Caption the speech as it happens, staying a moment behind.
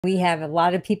We have a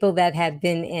lot of people that have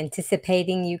been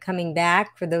anticipating you coming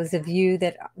back. For those of you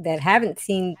that haven't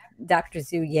seen Dr.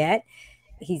 Zhu yet,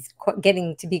 he's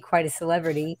getting to be quite a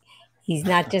celebrity. He's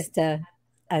not just a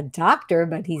doctor,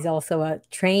 but he's also a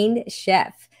trained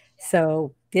chef.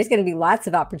 So there's going to be lots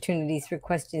of opportunities for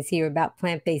questions here about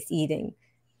plant-based eating.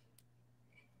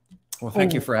 Well,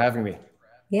 thank you for having me.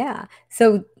 Yeah.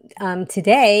 So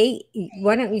today,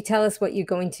 why don't you tell us what you're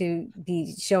going to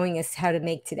be showing us how to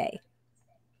make today?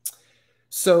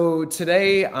 So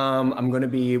today I'm going to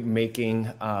be making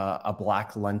a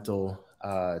black lentil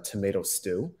tomato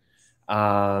stew.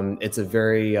 It's a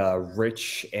very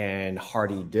rich and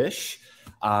hearty dish.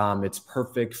 It's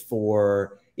perfect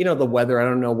for, the weather. I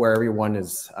don't know where everyone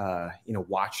is,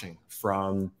 watching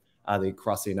from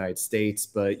across the United States,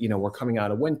 but, we're coming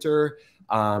out of winter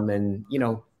and,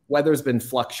 weather's been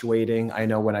fluctuating. I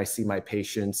know when I see my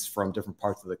patients from different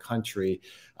parts of the country,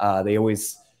 they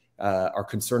always are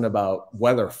concerned about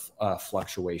weather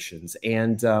fluctuations.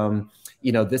 And,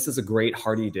 this is a great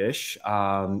hearty dish.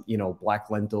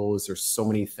 Black lentils, there's so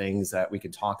many things that we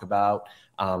can talk about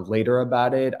later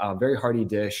about it. Very hearty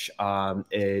dish.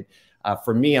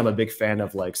 For me, I'm a big fan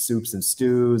of like soups and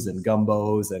stews and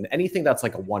gumbos and anything that's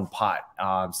like a one pot.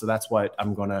 So that's what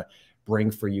I'm going to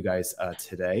bring for you guys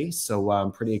today. So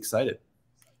I'm pretty excited.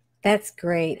 That's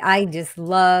great. I just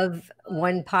love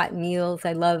one pot meals.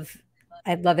 I love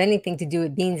anything to do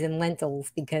with beans and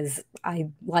lentils because I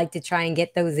like to try and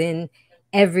get those in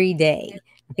every day.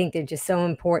 I think they're just so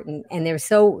important and they're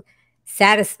so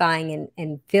satisfying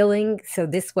and filling. So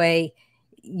this way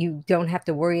you don't have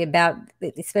to worry about,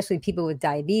 especially people with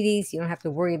diabetes, you don't have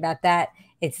to worry about that.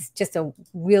 It's just a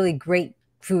really great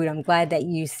food. I'm glad that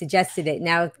you suggested it.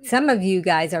 Now, some of you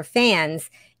guys are fans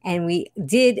and we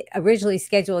did originally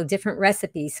schedule a different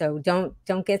recipe. So don't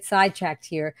get sidetracked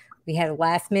here. We had a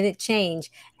last minute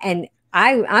change and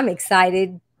I'm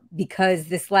excited because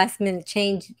this last minute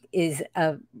change is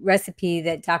a recipe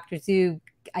that Dr. Zhu,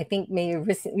 I think, may have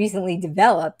recently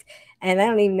developed. And I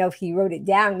don't even know if he wrote it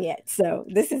down yet. So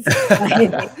this is,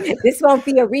 this won't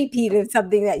be a repeat of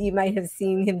something that you might have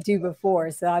seen him do before.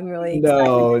 So I'm really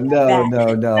excited.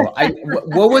 No.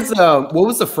 What was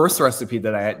the first recipe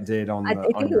that I did on the?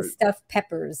 I think it was stuffed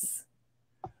peppers.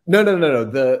 No.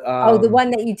 The one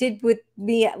that you did with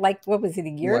me, like, what was it, a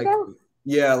year ago?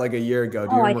 Yeah, like a year ago.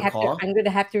 Do you recall? I'm going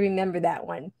to have to remember that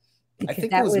one. I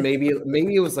think it was maybe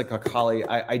it was like a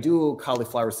I do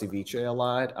cauliflower ceviche a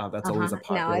lot. That's always a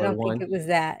popular one. No, I don't think it was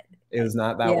that. It was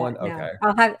not that one? Okay.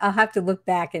 No. I'll have to look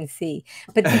back and see.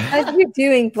 But because you're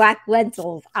doing black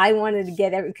lentils, I wanted to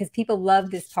get because people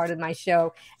love this part of my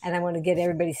show and I want to get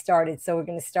everybody started. So we're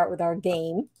going to start with our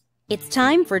game. It's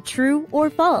time for True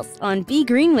or False on Be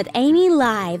Green with Amy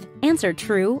Live. Answer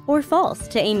true or false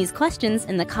to Amy's questions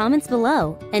in the comments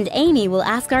below, and Amy will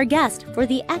ask our guest for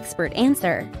the expert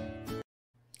answer.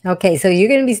 Okay, so you're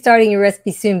going to be starting your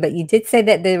recipe soon, but you did say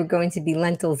that there were going to be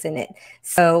lentils in it.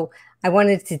 So I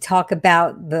wanted to talk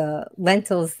about the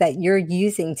lentils that you're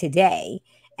using today,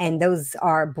 and those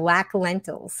are black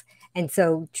lentils. And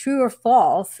so true or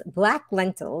false, black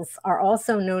lentils are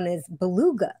also known as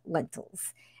beluga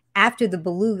lentils, after the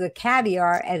beluga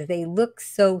caviar, as they look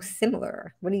so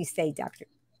similar. What do you say, Dr.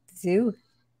 Zhu?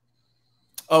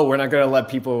 Oh, we're not going to let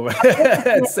people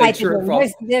say true or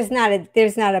false. There's not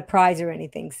a prize or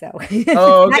anything. So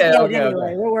oh, okay,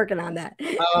 anyway. We're working on that.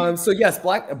 So yes,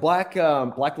 black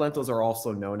lentils are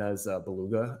also known as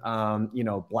beluga.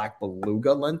 Black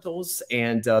beluga lentils,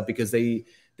 and because they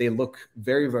look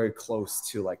very, very close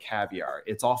to like caviar.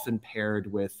 It's often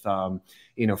paired with,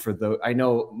 I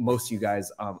know most of you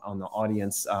guys on the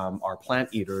audience are plant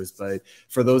eaters, but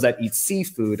for those that eat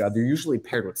seafood, they're usually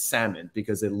paired with salmon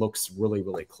because it looks really,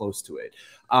 really close to it.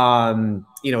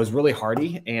 It's really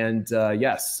hearty, and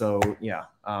yes, so yeah,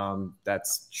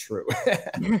 that's true.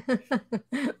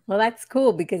 Well, that's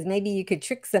cool because maybe you could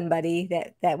trick somebody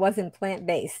that wasn't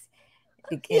plant-based.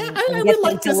 Yeah, I'd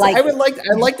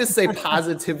like to say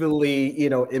positively,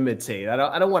 imitate.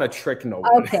 I don't want to trick no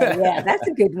one. Okay, yeah, that's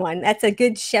a good one. That's a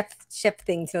good chef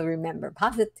thing to remember.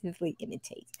 Positively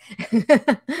imitate.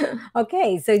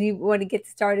 Okay, so you want to get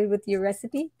started with your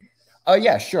recipe?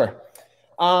 Yeah, sure.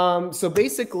 So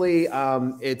basically,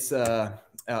 it's a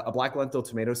black lentil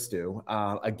tomato stew.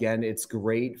 Again, it's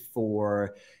great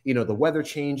for, the weather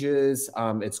changes.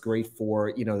 It's great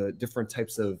for, the different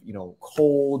types of,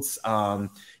 colds,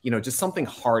 just something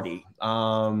hearty,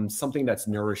 something that's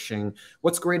nourishing.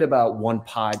 What's great about one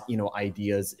pot,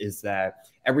 ideas is that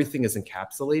everything is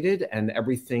encapsulated and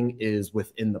everything is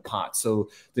within the pot. So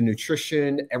the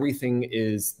nutrition, everything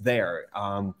is there.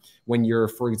 When you're,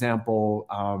 for example,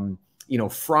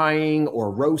 frying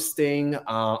or roasting.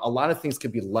 A lot of things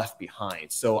can be left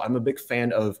behind. So I'm a big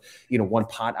fan of, one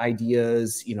pot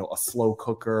ideas, a slow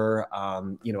cooker,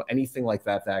 anything like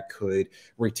that that could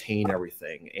retain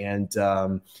everything. And,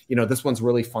 this one's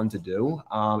really fun to do.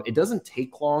 It doesn't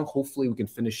take long. Hopefully we can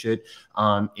finish it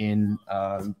in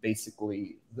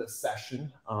basically the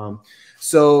session.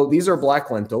 So these are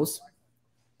black lentils.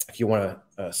 If you want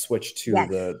to switch to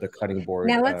the cutting board.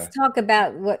 Now let's talk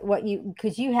about what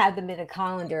because you have them in a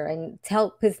colander, and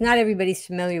because not everybody's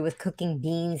familiar with cooking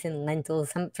beans and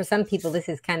lentils. For some people, this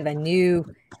is kind of a new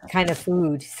kind of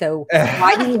food. So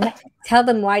why do you tell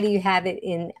them, why do you have it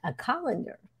in a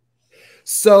colander?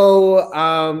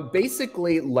 So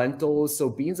basically lentils, so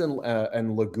beans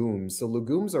and legumes. So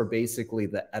legumes are basically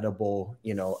the edible,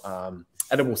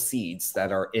 edible seeds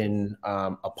that are in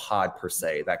a pod per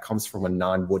se that comes from a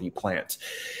non-woody plant.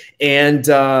 And,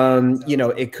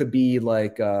 it could be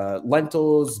like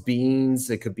lentils, beans,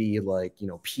 it could be like,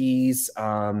 peas,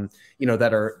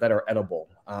 that are edible.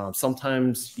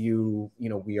 Sometimes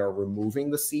we are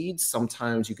removing the seeds.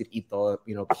 Sometimes you could eat the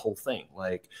whole thing.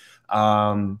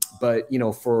 But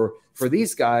for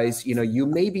these guys, you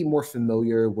may be more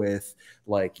familiar with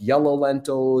like yellow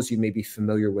lentils. You may be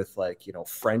familiar with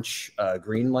French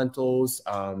green lentils.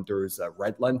 There's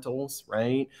red lentils,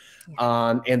 right?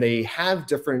 Yeah. And they have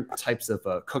different types of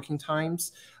cooking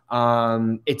times.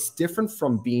 It's different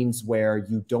from beans where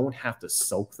you don't have to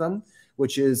soak them,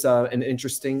 which is an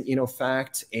interesting,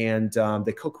 fact. And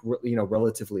they cook,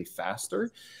 relatively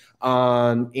faster.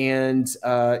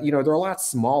 They're a lot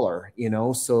smaller,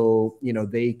 so,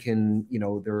 they can,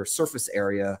 their surface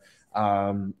area,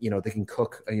 they can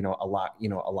cook, a lot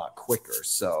quicker.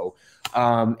 So,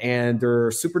 and they're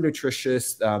super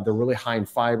nutritious. They're really high in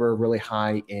fiber, really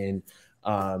high in,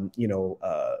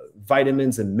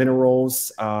 vitamins and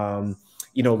minerals.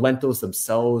 Lentils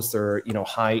themselves are,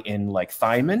 high in like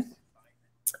thiamine,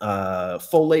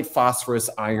 folate, phosphorus,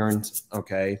 iron,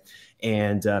 okay,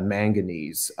 and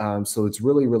manganese. So it's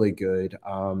really, really good.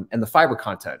 And the fiber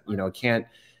content,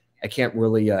 I can't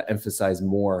really emphasize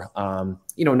more.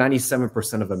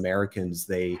 97% of Americans,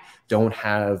 they don't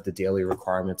have the daily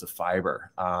requirements of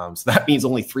fiber. So that means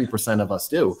only 3% of us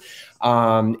do.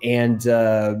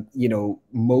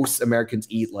 Most Americans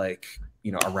eat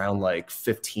around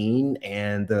 15,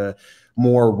 and the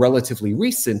more relatively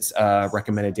recent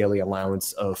recommended daily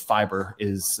allowance of fiber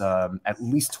is at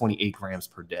least 28 grams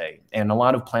per day. And a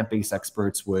lot of plant-based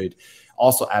experts would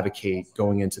also advocate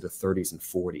going into the 30s and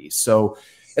 40s. So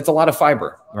it's a lot of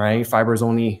fiber, right? Fiber is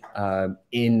only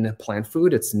in plant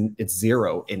food. It's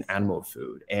zero in animal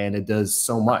food, and it does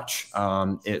so much.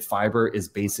 Fiber is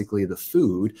basically the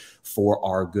food for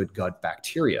our good gut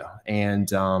bacteria,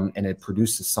 and it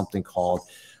produces something called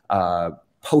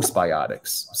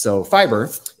postbiotics. So fiber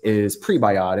is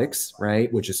prebiotics,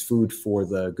 right? Which is food for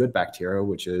the good bacteria,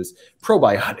 which is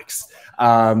probiotics.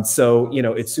 So,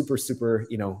 it's super, super,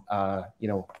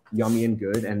 yummy and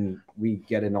good, and we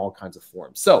get in all kinds of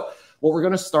forms. So what we're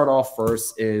going to start off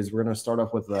first is we're going to start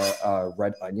off with a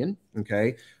red onion.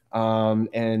 Okay.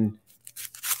 And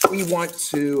we want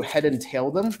to head and tail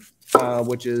them,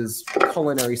 which is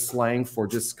culinary slang for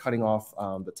just cutting off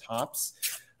the tops.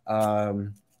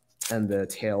 And the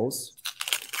tails,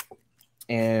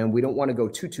 and we don't want to go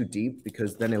too deep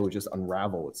because then it would just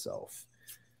unravel itself.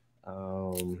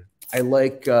 I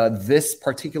like this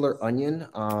particular onion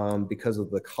because of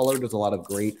the color. There's a lot of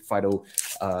great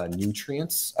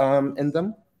nutrients in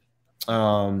them.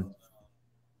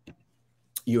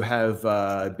 You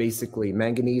have basically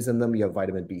manganese in them. You have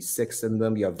vitamin B6 in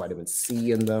them. You have vitamin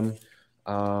C in them.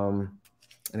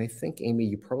 And I think, Amy,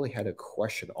 you probably had a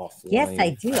question offline. Yes,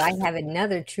 I do. I have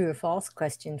another true or false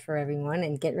question for everyone,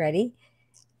 and get ready.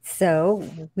 So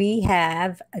we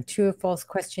have a true or false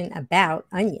question about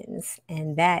onions,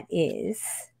 and that is,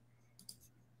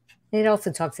 it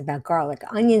also talks about garlic.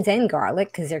 Onions and garlic,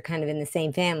 because they're kind of in the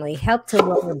same family, help to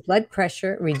lower blood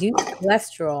pressure, reduce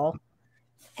cholesterol,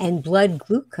 and blood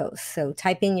glucose. So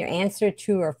type in your answer,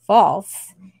 true or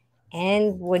false.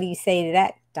 And what do you say to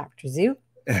that, Dr. Zhu?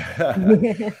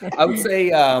 I would say,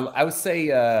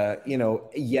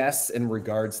 yes, in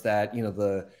regards that,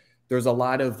 there's a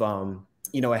lot of,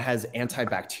 it has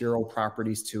antibacterial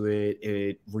properties to it.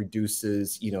 It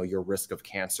reduces, your risk of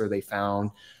cancer, they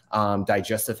found.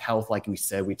 Digestive health, like we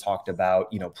said, we talked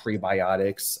about,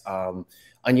 prebiotics.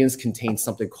 Onions contain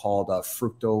something called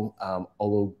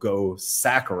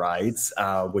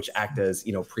fructooligosaccharides, which act as,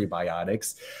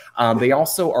 prebiotics. They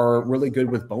also are really good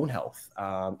with bone health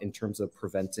in terms of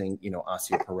preventing,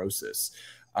 osteoporosis.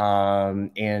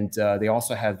 And they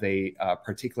also have a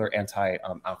particular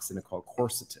antioxidant called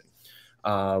quercetin.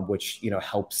 which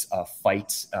helps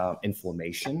fight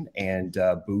inflammation and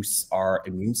boosts our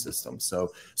immune system.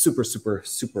 So super, super,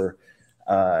 super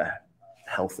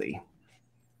healthy.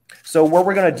 So what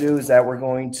we're going to do is that we're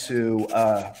going to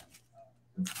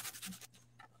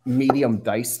medium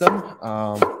dice them.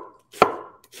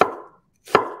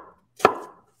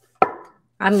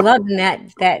 I'm loving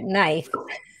that knife.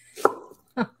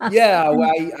 Yeah,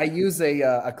 well, I use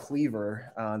a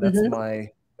cleaver. Mm-hmm.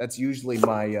 That's usually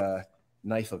my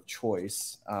knife of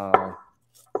choice.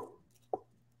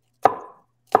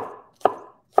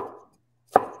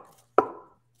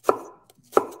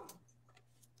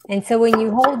 And so when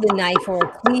you hold the knife or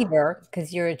a cleaver,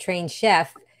 because you're a trained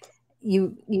chef,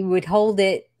 you would hold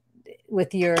it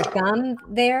with your thumb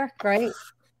there, right?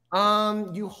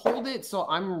 You hold it, so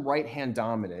I'm right hand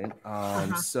dominant.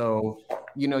 So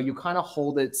you kind of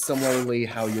hold it similarly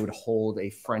how you would hold a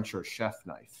French or chef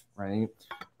knife, right?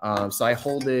 So I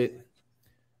hold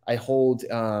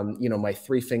my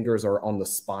 3 fingers are on the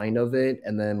spine of it,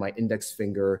 and then my index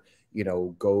finger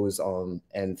goes on,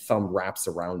 and thumb wraps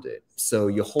around it. So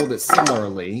you hold it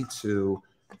similarly to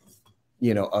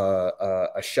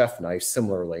a chef knife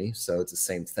similarly. So it's the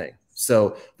same thing.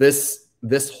 So this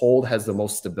hold has the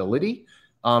most stability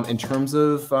in terms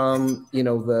of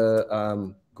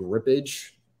the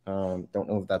grippage. Don't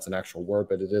know if that's an actual word,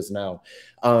 but it is now.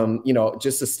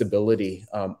 Just the stability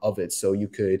of it. So you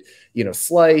could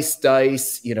slice,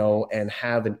 dice, and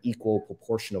have an equal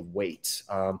proportion of weight.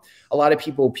 A lot of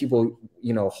people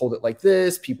hold it like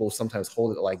this. People sometimes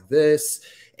hold it like this,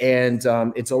 and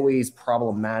it's always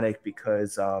problematic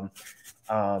because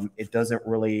it doesn't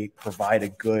really provide a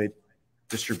good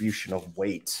distribution of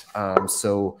weight.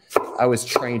 So I was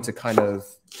trained to kind of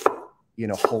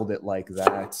hold it like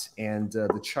that. And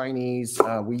the Chinese,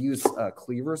 we use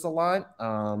cleavers a lot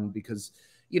because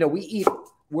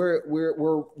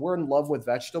we're in love with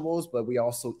vegetables, but we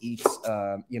also eat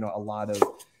a lot of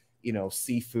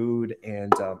seafood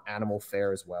and animal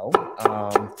fare as well,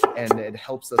 and it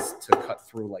helps us to cut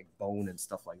through like bone and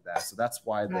stuff like that. So that's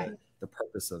why the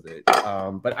purpose of it.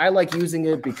 But I like using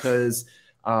it because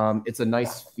it's a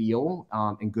nice feel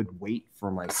and good weight for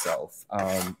myself,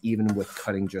 even with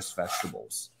cutting just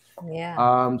vegetables.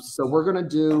 Yeah. So we're gonna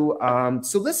do.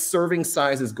 So this serving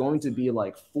size is going to be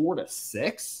like 4 to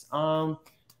 6, and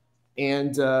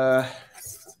it's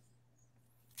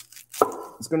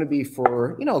going to be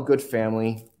for a good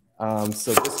family.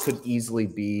 So this could easily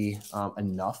be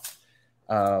enough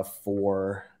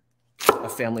for a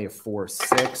family of 4 or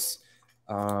 6.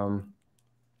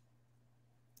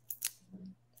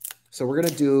 So what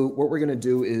we're gonna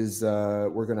do is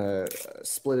we're gonna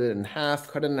split it in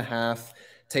half, cut it in half,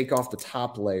 take off the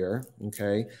top layer.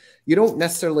 Okay, you don't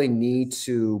necessarily need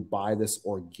to buy this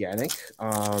organic.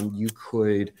 You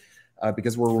could,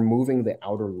 because we're removing the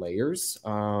outer layers.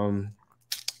 And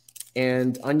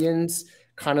onions,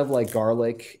 kind of like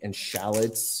garlic and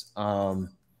shallots,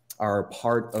 are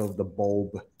part of the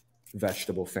bulb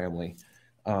vegetable family.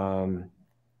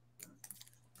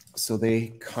 So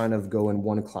they kind of go in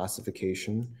one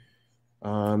classification.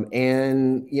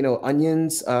 And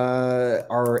onions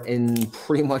are in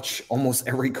pretty much almost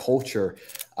every culture.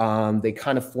 They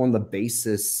kind of form the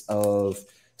basis of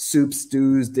soups,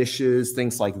 stews, dishes,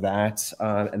 things like that.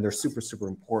 And they're super, super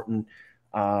important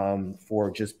for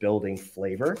just building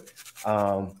flavor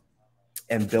and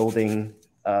building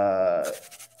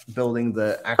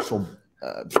the actual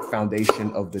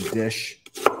foundation of the dish.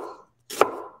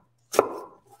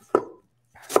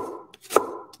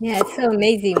 Yeah, it's so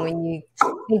amazing when you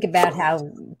think about how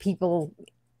people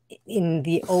in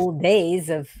the old days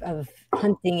of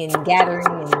hunting and gathering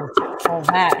and all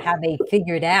that, how they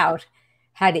figured out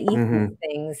how to eat these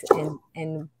things,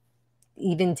 and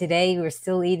even today we're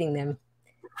still eating them.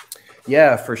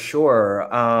 Yeah, for sure.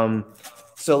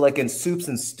 So like in soups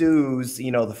and stews,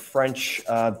 the French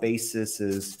basis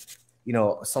is,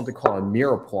 something called a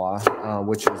mirepoix,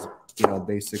 which is,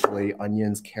 basically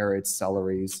onions, carrots,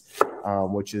 celeries,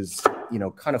 which is,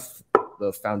 kind of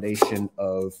the foundation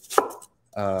of,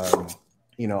 a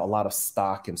lot of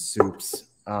stock and soups.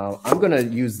 I'm going to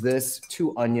use this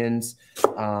 2 onions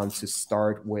to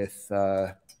start with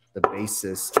the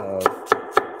basis of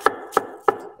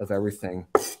everything.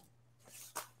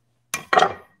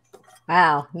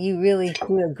 Wow, you really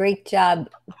do a great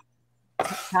job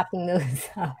chopping those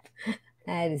up.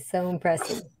 That is so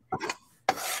impressive.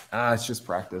 It's just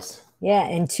practice. Yeah,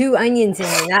 and 2 onions and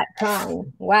you're not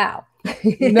crying. Wow.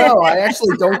 No, I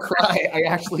actually don't cry. I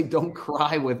actually don't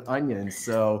cry with onions.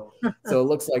 So it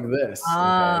looks like this.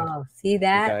 Oh, okay. See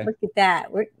that? Okay. Look at that.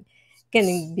 going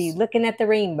to be looking at the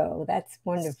rainbow. That's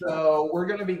wonderful. So we're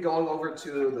going to be going over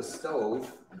to the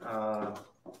stove,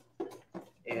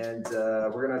 and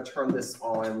we're going to turn this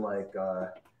on. Like,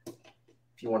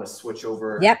 if you want to switch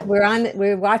over. Yep,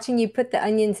 we're watching you put the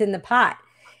onions in the pot.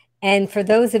 And for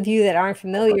those of you that aren't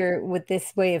familiar with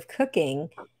this way of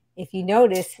cooking, if you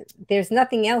notice, there's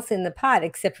nothing else in the pot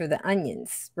except for the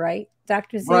onions, right,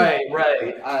 Dr. Z?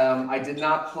 Right. I did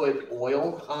not put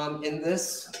oil in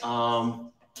this.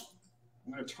 I'm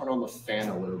going to turn on the fan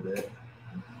a little bit.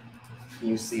 Can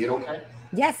you see it okay?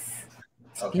 Yes.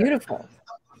 It's okay. Beautiful.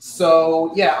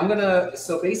 So, yeah,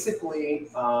 so basically,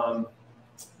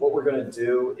 what we're going to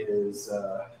do is,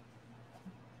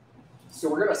 so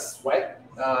we're going to sweat.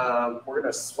 We're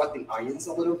going to sweat the onions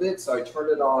a little bit. So I turned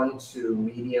it on to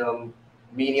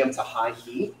medium to high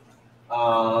heat.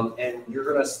 And you're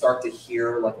going to start to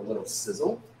hear like a little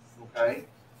sizzle. Okay.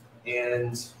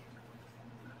 And,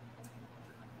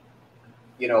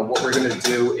 you know, what we're going to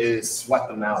do is sweat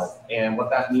them out. And what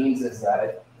that means is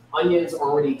that onions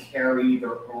already carry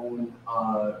their own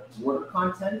water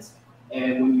content.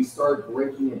 And when you start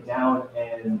breaking it down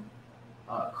and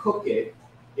cook it,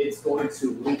 it's going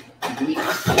to leak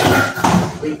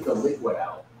the liquid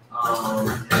out. And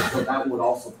so that would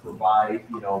also provide,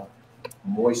 you know,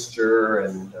 moisture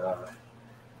and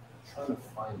trying to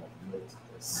find the lid to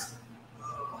this.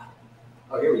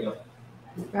 Oh, here we go.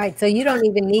 Right. So you don't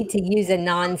even need to use a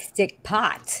non-stick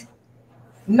pot.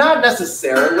 Not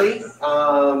necessarily.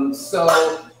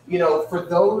 So, you know, for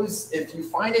those, if you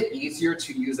find it easier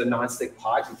to use a non-stick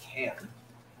pot, you can.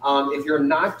 If you're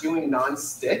not doing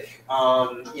non-stick,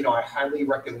 you know, I highly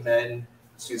recommend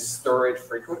to stir it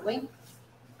frequently.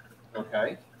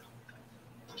 Okay.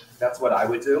 That's what I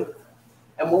would do.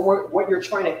 And what you're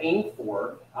trying to aim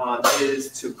for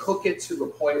is to cook it to the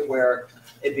point where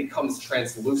it becomes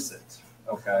translucent.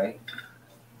 Okay.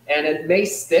 And it may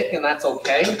stick, and that's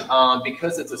okay.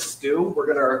 Because it's a stew,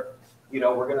 we're gonna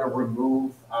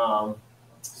remove.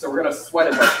 So we're gonna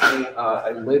sweat it by putting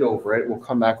a lid over it. We'll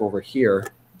come back over here.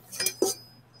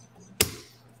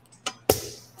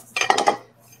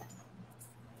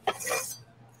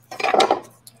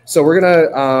 So we're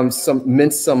gonna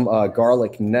mince some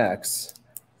garlic next.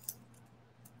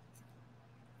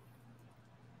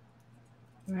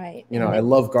 Right. You know, I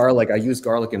love garlic. I use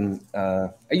garlic and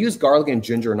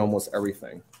ginger in almost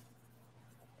everything.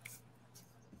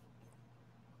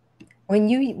 When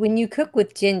you cook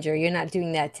with ginger, you're not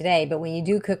doing that today, but when you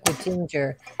do cook with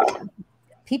ginger,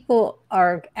 people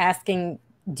are asking,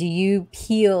 do you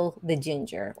peel the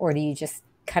ginger or do you just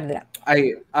cut it up?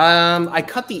 I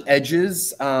cut the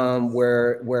edges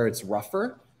where it's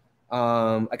rougher.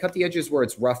 I cut the edges where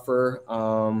it's rougher.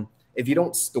 If you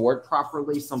don't store it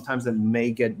properly, sometimes it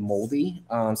may get moldy.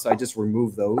 So I just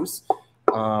remove those.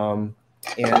 And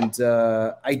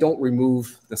I don't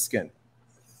remove the skin.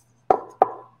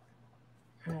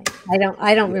 Right.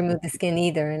 I don't remove the skin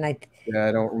either. And I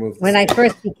don't remove the when skin. I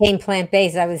first became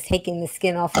plant-based, I was taking the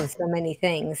skin off of so many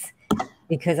things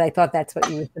because I thought that's what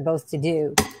you were supposed to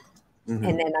do. Mm-hmm.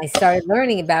 And then I started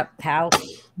learning about how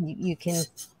you can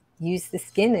use the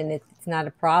skin and it's not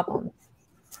a problem.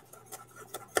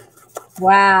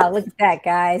 Wow, look at that,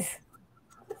 guys.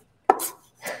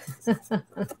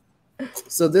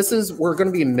 So we're going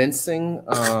to be mincing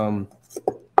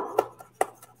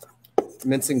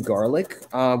garlic.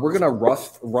 We're going to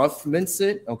rough mince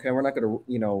it. Okay. We're not going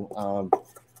to,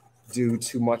 do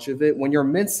too much of it. When you're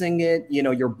mincing it,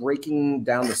 you're breaking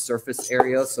down the surface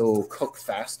area. So cook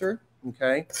faster.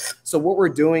 Okay. So what we're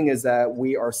doing is that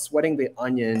we are sweating the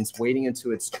onions, waiting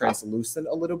until it's translucent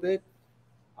a little bit.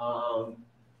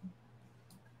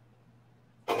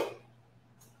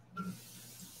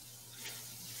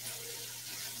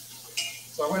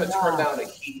 So I'm going to turn down the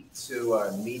heat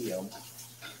to medium.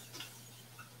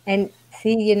 And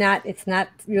see, it's not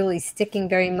really sticking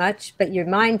very much, but you're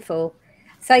mindful.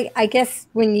 So I guess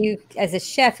when you, as a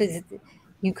chef,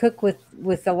 you cook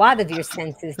with a lot of your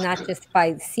senses, not just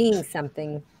by seeing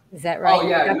something. Is that right? Oh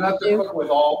yeah, you have to cook with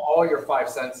all your five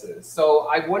senses. So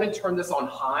I wouldn't turn this on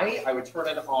high. I would turn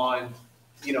it on,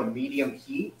 medium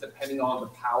heat, depending on the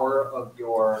power of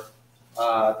your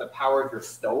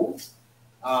stove.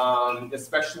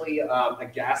 Especially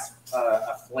a gas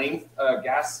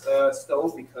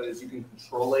stove, because you can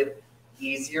control it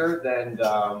easier than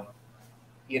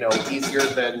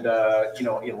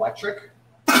electric.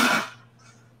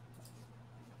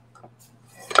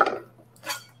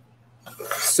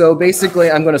 So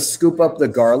basically, I'm going to scoop up the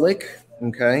garlic,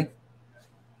 okay,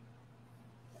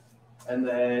 and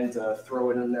then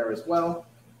throw it in there as well.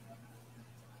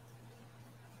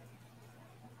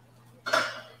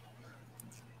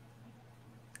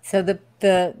 So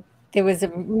there was a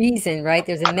reason, right?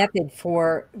 There's a method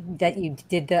for that you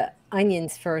did the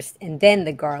onions first and then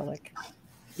the garlic.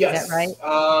 Is that right?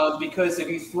 Yes, because if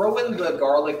you throw in the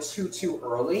garlic too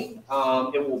early,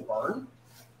 it will burn.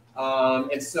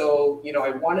 And so, you know, I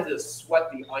wanted to sweat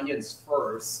the onions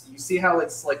first. You see how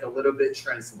it's like a little bit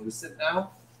translucent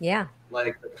now? Yeah.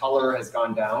 Like the color has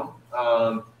gone down.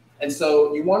 And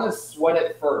so you want to sweat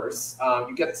it first.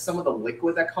 You get some of the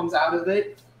liquid that comes out of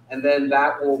it, and then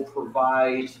that will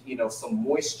provide, you know, some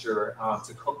moisture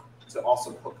to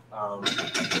also cook,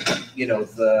 you know,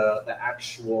 the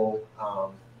actual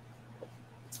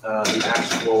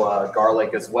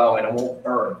garlic as well, and it won't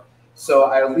burn. So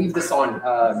I leave this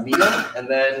on medium, and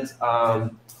then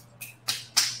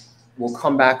we'll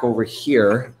come back over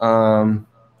here.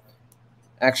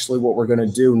 Actually, what we're going to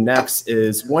do next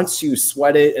is once you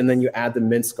sweat it and then you add the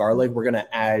minced garlic, we're going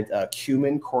to add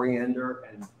cumin, coriander,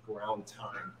 and ground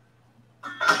thyme.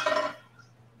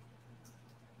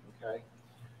 Okay.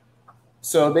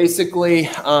 So basically,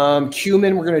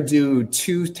 cumin, we're going to do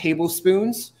 2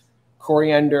 tablespoons.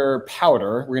 Coriander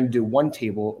powder, we're going to do 1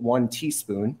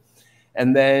 teaspoon.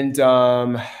 And then,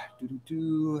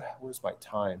 where's my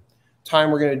thyme?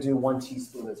 Thyme, we're going to do 1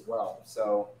 teaspoon as well.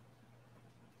 So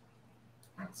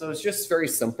it's just very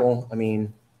simple. I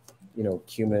mean, you know,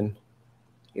 cumin,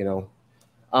 you know,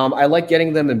 I like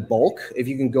getting them in bulk. If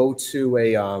you can go to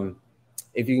a, a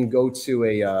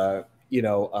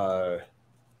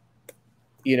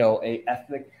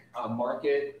ethnic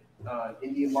market,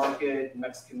 Indian market,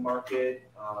 Mexican market,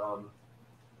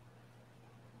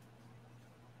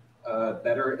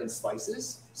 better in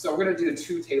spices. So we're going to do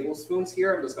 2 tablespoons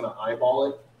here. I'm just going to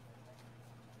eyeball it.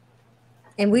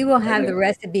 And we will have the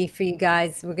recipe for you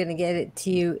guys. We're going to get it to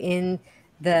you in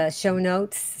the show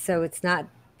notes. So it's not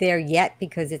there yet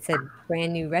because it's a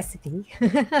brand new recipe.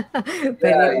 But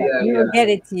we will get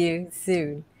it to you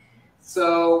soon.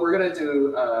 So we're going to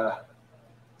do,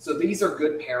 so these are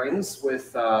good pairings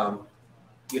with,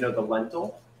 you know, the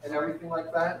lentil and everything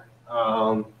like that.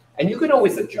 And you can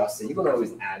always adjust it. You can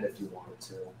always add if you wanted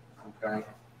to, okay?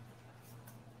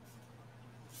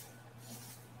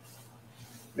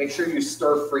 Make sure you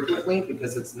stir frequently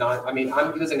because it's not, I mean,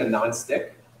 I'm using a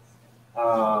non-stick.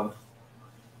 And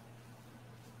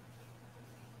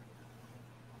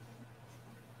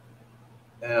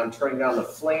I'm turning down the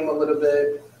flame a little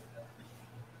bit.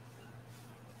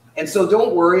 And so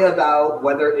don't worry about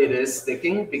whether it is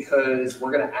sticking because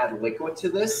we're going to add liquid to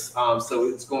this. So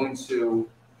it's going to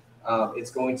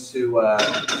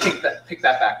pick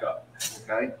that back up.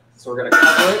 Okay. So we're going to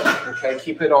cover it. Okay.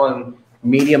 Keep it on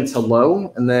medium to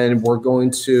low, and then we're gonna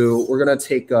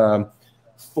take 4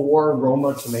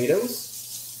 Roma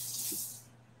tomatoes.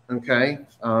 Okay.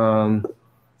 And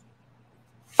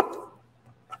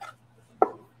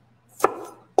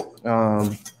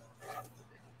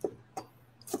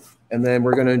then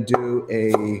we're gonna do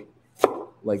a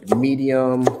like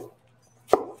medium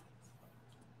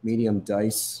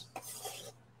dice.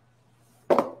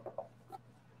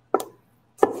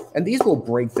 And these will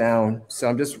break down. So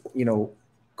I'm just, you know,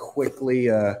 quickly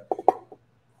we're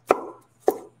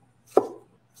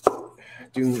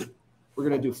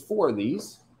going to do 4 of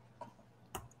these.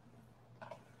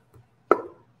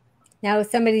 Now, if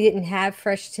somebody didn't have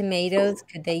fresh tomatoes,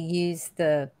 could they use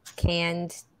the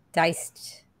canned,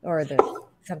 diced, or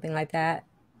something like that?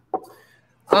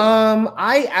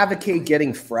 I advocate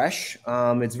getting fresh.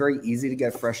 It's very easy to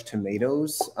get fresh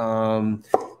tomatoes.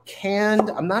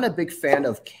 Canned, I'm not a big fan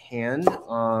of canned,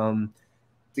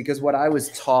 because what I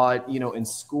was taught, you know, in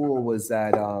school was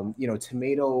that, you know,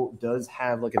 tomato does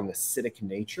have like an acidic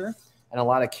nature, and a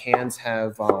lot of cans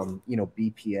have, you know,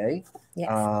 BPA. Yes.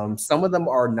 Some of them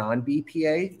are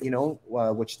non-BPA, you know,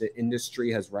 which the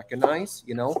industry has recognized,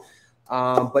 you know,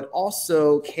 but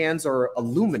also cans are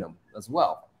aluminum as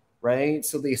well. Right.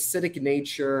 So the acidic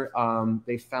nature,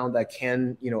 they found that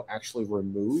can, you know, actually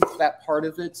remove that part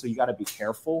of it. So you got to be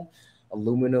careful.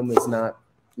 Aluminum is not,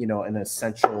 you know, an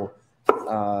essential,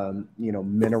 you know,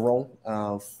 mineral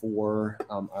for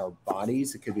our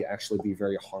bodies. It could actually be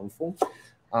very harmful.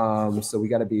 So we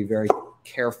got to be very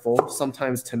careful.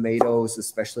 Sometimes tomatoes,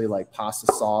 especially like pasta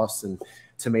sauce and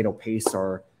tomato paste,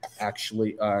 are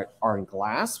actually are in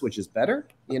glass, which is better,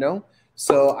 you know.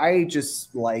 So I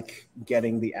just like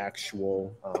getting the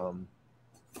actual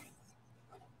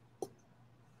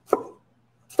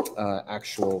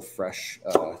fresh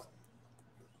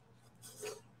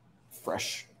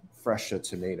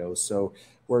tomatoes. So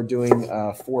we're doing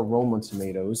 4 Roma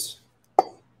tomatoes.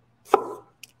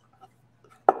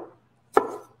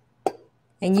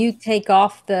 And you take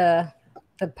off the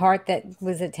part that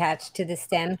was attached to the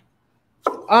stem?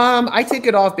 I take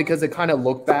it off because it kind of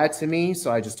looked bad to me,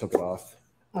 so I just took it off.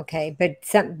 Okay, but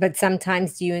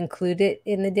sometimes do you include it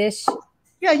in the dish?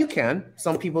 Yeah, you can.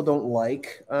 Some people don't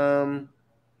like,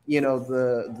 you know,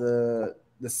 the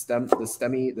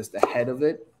head of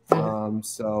it.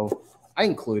 So I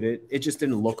include it. It just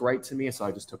didn't look right to me, so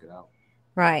I just took it out.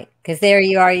 Right, because there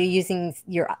you are, you're using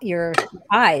your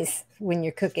eyes when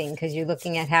you're cooking because you're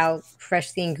looking at how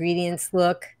fresh the ingredients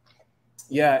look.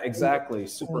 Yeah, exactly.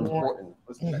 Super important.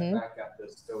 Let's check Mm-hmm. back at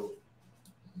this stove.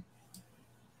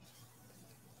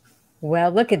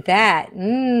 Well, look at that.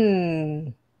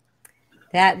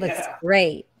 That looks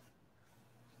great.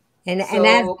 And as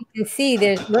you can see,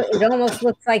 it almost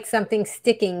looks like something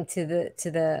sticking to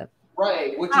the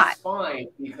right, which is fine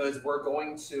because we're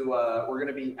going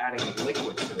to be adding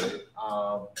liquid to it,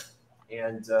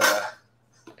 and so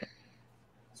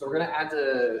we're going to add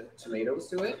the tomatoes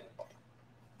to it,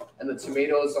 and the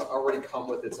tomatoes already come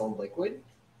with its own liquid.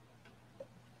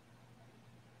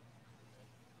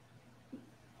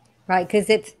 Right, because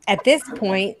at this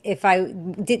point, if I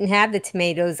didn't have the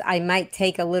tomatoes, I might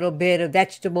take a little bit of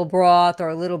vegetable broth or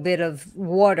a little bit of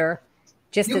water,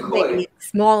 just maybe a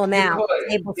small amount,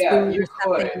 tablespoon or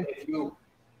something.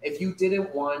 If you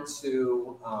didn't want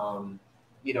to,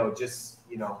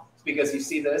 because you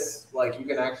see this, like you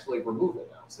can actually remove it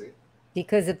now. See?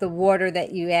 Because of the water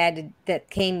that you added that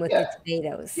came with the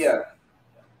tomatoes.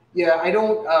 Yeah, I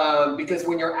don't, because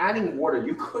when you're adding water,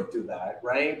 you could do that,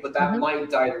 right? But that might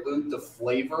dilute the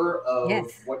flavor of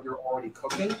what you're already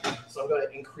cooking. So I'm going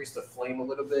to increase the flame a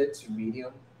little bit to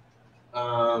medium.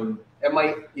 It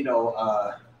might,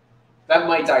 that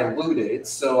might dilute it.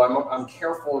 So I'm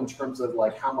careful in terms of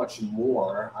like how much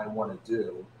more I want to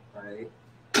do, right?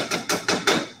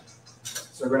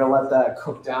 So we're going to let that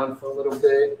cook down for a little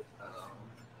bit.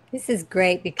 This is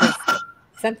great because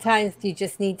sometimes you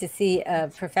just need to see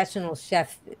a professional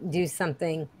chef do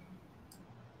something,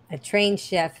 a trained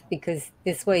chef, because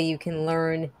this way you can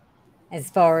learn as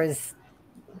far as,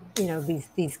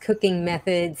 these cooking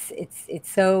methods. It's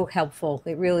so helpful.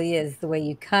 It really is, the way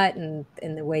you cut and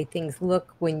the way things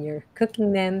look when you're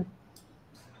cooking them.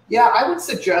 Yeah, I would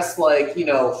suggest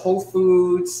Whole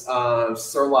Foods,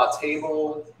 Sur La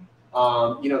Table.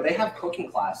 They have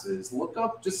cooking classes. Look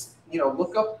up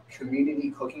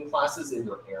community cooking classes in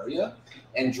your area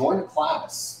and join a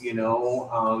class.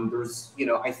 There's,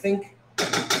 I think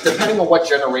depending on what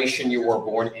generation you were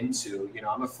born into,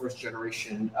 I'm a first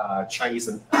generation Chinese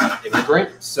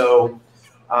immigrant. So,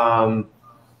 both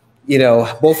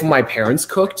of my parents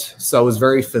cooked. So I was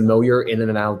very familiar in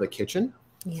and out of the kitchen.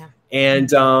 Yeah.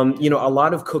 And, a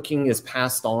lot of cooking is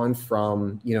passed on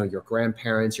from, your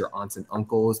grandparents, your aunts and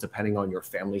uncles, depending on your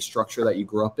family structure that you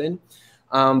grew up in.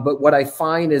 But what I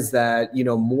find is that,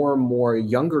 more and more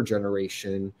younger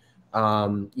generation,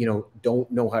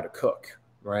 don't know how to cook,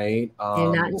 right?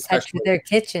 They're not in touch with their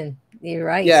kitchen. You're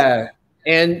right. Yeah.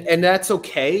 And that's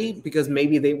okay because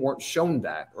maybe they weren't shown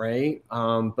that, right?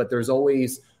 But there's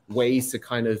always ways to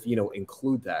kind of,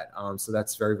 include that. So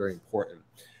that's very, very important.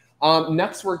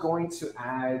 Next, we're going to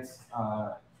add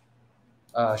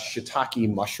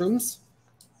shiitake mushrooms.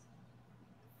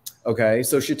 Okay,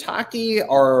 so shiitake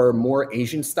are more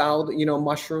Asian styled,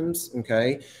 mushrooms.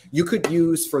 Okay, you could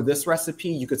use for this recipe,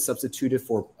 you could substitute it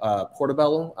for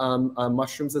portobello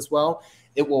mushrooms as well.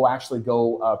 It will actually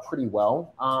go pretty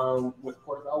well with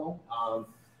portobello.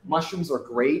 Mushrooms are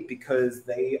great because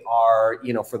they are,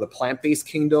 for the plant-based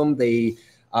kingdom, they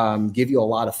give you a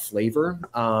lot of flavor.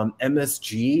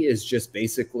 MSG is just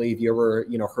basically, if you ever,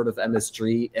 heard of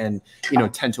MSG and,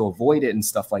 tend to avoid it and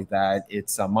stuff like that,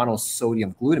 it's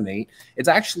monosodium glutamate. It's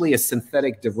actually a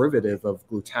synthetic derivative of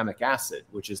glutamic acid,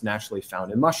 which is naturally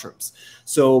found in mushrooms.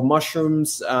 So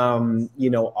mushrooms,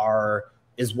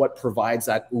 is what provides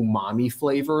that umami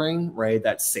flavoring, right?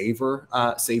 That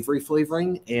savory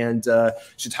flavoring. And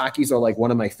shiitakes are like one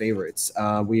of my favorites.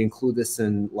 We include this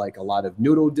in like a lot of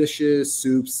noodle dishes,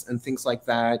 soups, and things like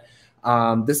that.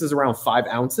 This is around 5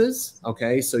 ounces.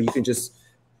 Okay, so you can just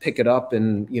pick it up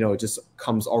and, it just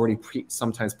comes already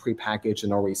sometimes pre-packaged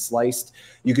and already sliced.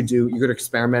 You could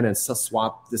experiment and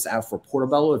swap this out for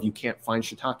portobello if you can't find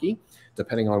shiitake,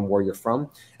 depending on where you're from.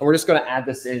 And we're just going to add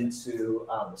this into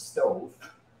the stove.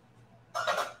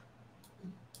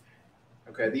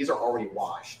 Okay, these are already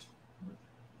washed.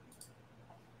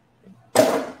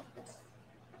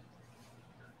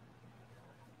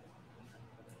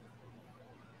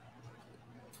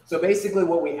 So basically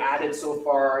what we added so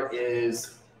far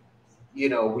is, we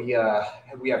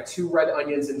have 2 red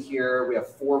onions in here. We have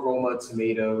 4 Roma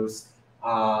tomatoes.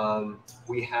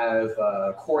 We have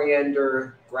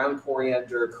coriander, ground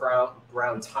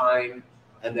thyme,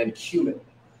 and then cumin.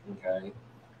 Okay.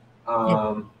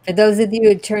 For those of you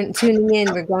who are tuning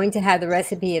in, we're going to have the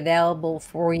recipe available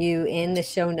for you in the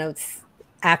show notes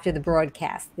after the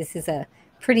broadcast. This is a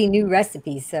pretty new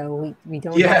recipe, so we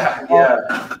don't have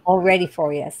it all ready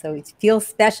for you. So it feels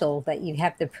special that you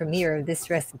have the premiere of this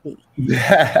recipe.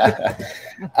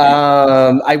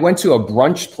 I went to a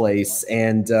brunch place,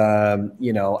 and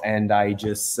you know, and I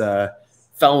just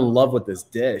fell in love with this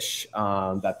dish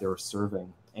that they were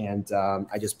serving, and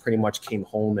I just pretty much came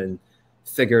home and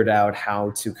figured out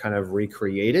how to kind of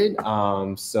recreate it.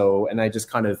 So, and I just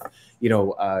kind of, you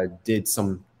know, did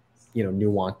some, you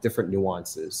know, different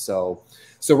nuances. So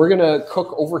we're gonna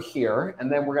cook over here,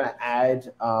 and then we're gonna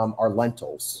add our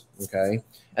lentils, okay,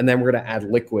 and then we're gonna add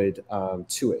liquid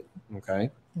to it,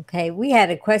 okay. Okay, we had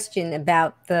a question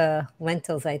about the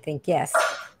lentils, I think. Yes.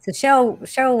 So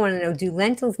Cheryl wanted to know, do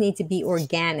lentils need to be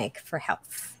organic for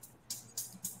health?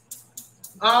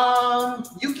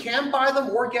 You can buy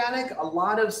them organic.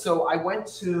 So I went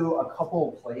to a couple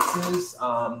of places.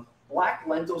 Black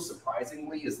lentils,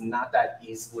 surprisingly, is not that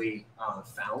easily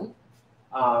found.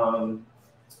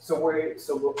 So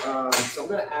I'm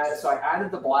gonna add. So I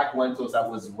added the black lentils that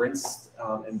was rinsed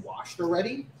and washed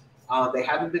already. They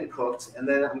haven't been cooked, and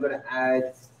then I'm gonna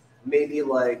add maybe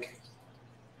like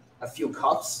a few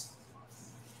cups.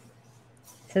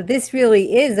 So this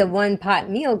really is a one-pot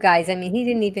meal, guys. I mean, he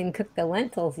didn't even cook the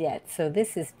lentils yet, so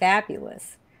this is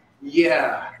fabulous.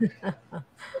 Yeah.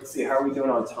 Let's see, how are we doing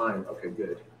on time? Okay,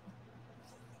 good.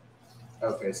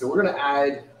 Okay, so we're gonna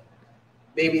add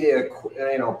maybe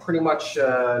you know, pretty much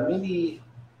maybe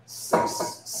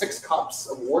six cups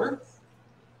of water.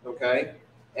 Okay,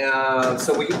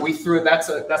 so we threw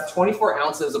that's 24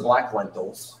 ounces of black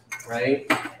lentils, right?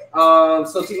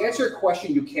 So to answer your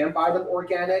question, you can buy them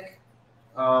organic.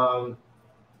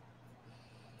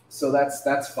 So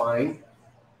that's fine.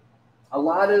 A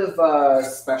lot of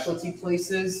specialty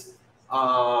places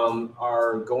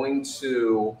are going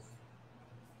to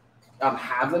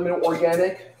have them in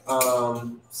organic.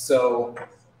 So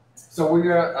we're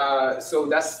gonna so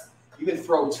you can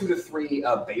throw 2 to 3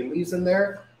 bay leaves in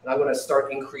there, and I'm gonna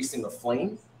start increasing the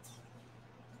flame.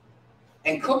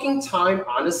 And cooking time,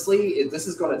 honestly, this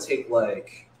is gonna take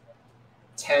like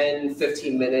 10,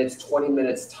 15 minutes, 20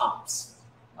 minutes tops.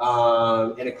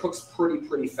 And it cooks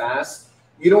pretty fast.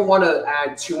 You don't want to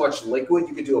add too much liquid.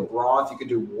 You could do a broth, you could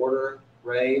do water,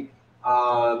 right?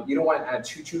 You don't want to add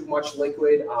too much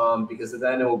liquid because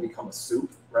then it will become a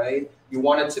soup, right? You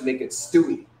want it to make it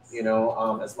stewy, you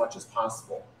know, as much as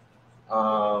possible.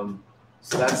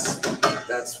 So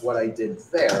that's what I did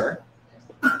there.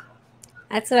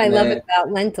 That's what I love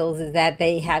about lentils, is that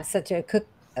they have such a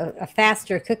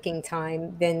faster cooking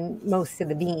time than most of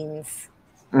the beans.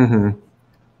 Mm-hmm.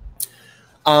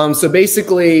 So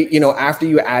basically, you know, after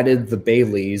you added the bay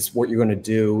leaves, what you're going to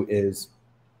do is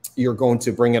you're going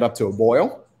to bring it up to a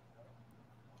boil,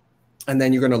 and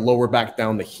then you're going to lower back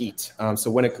down the heat.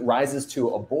 So when it rises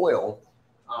to a boil,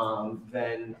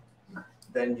 then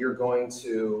you're going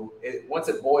to, once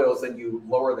it boils, then you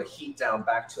lower the heat down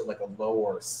back to like a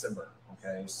lower simmer.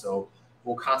 Okay, so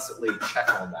we'll constantly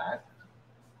check on that.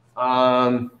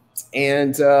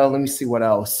 Let me see what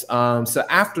else. So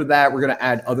after that, we're going to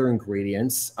add other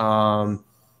ingredients.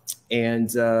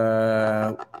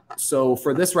 So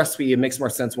for this recipe, it makes more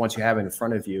sense once you have it in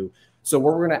front of you. So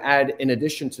what we're going to add in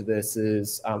addition to this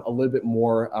is a little bit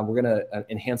more. We're going to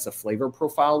enhance the flavor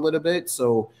profile a little bit.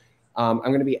 So I'm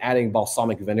going to be adding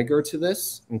balsamic vinegar to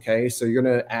this. Okay, so you're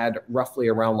going to add roughly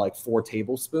around like 4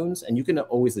 tablespoons, and you can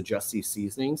always adjust these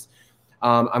seasonings.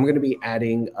 I'm going to be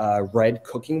adding red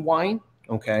cooking wine.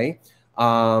 Okay.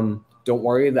 Don't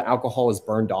worry, the alcohol is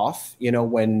burned off, you know,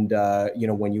 when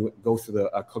you go through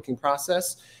the cooking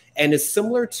process. And it's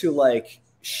similar to like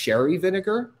sherry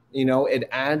vinegar, you know, it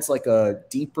adds like a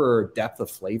deeper depth of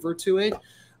flavor to it.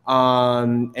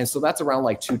 And so that's around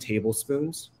like 2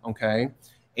 tablespoons. Okay.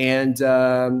 And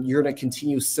you're going to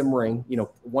continue simmering, you know,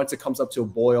 once it comes up to a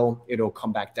boil, it'll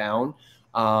come back down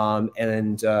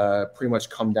and pretty much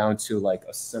come down to like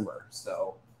a simmer.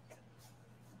 So.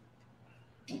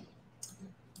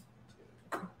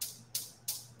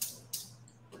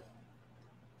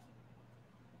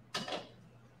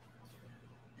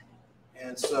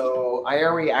 And so I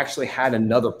already actually had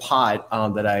another pot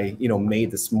that I, you know, made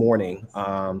this morning.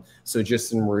 So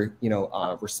just in,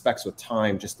 respects with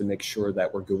time, just to make sure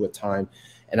that we're good with time.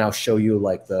 And I'll show you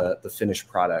like the finished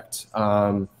product.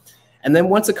 And then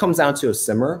once it comes down to a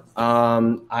simmer,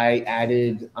 I'm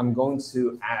going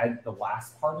to add the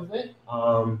last part of it,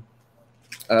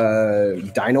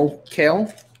 dino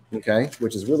kale, okay,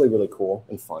 which is really, really cool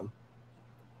and fun.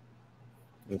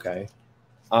 Okay.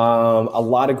 A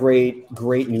lot of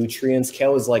great nutrients.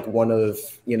 Kale is like one of,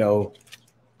 the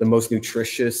most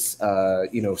nutritious,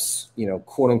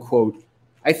 quote unquote.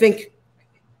 I think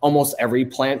almost every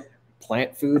plant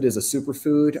food is a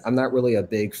superfood. I'm not really a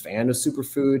big fan of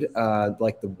superfood,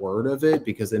 like the word of it,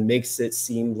 because it makes it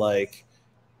seem like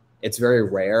it's very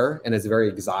rare and it's very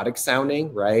exotic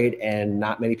sounding, right? And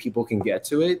not many people can get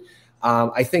to it.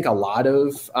 I think a lot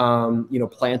of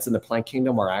plants in the plant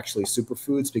kingdom are actually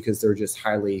superfoods because they're just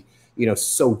highly,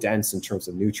 so dense in terms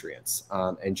of nutrients,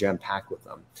 and jam packed with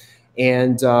them.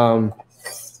 And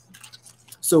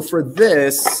so for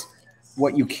this,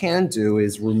 what you can do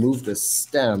is remove the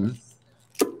stem.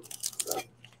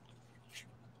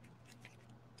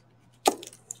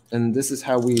 And this is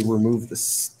how we remove the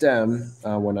stem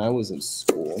when I was in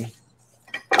school.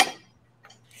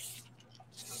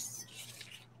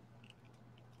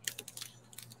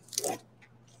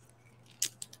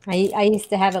 I used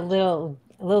to have a little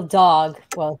dog.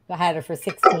 Well, I had her for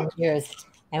 16 years.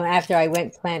 And after I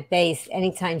went plant-based,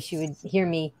 anytime she would hear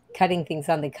me cutting things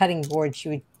on the cutting board, she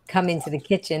would come into the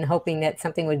kitchen hoping that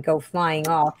something would go flying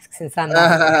off, since I'm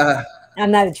not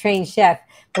a trained chef.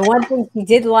 The one thing she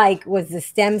did like was the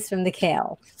stems from the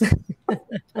kale.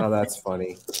 Oh, that's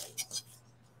funny.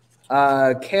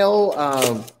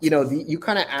 Kale, you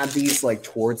kind of add these like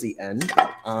towards the end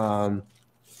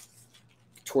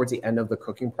of the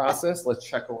cooking process. Let's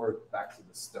check over back to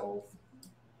the stove.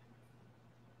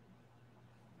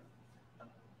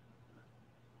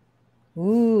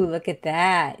 Ooh, look at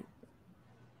that.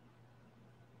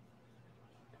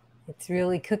 It's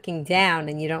really cooking down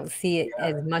and you don't see it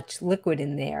as much liquid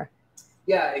in there.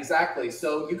 Yeah, exactly.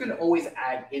 So you can always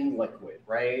add in liquid,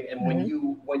 right? And when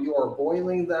you are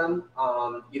boiling them,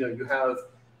 you have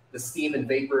the steam and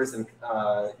vapors, and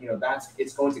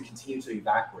it's going to continue to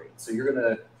evaporate. So you're going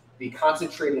to be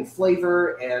concentrating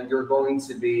flavor, and you're going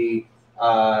to be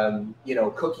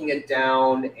cooking it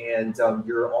down, and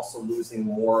you're also losing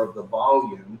more of the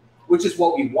volume, which is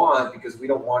what we want, because we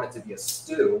don't want it to be a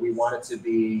stew. We want it to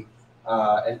be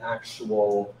an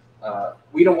actual.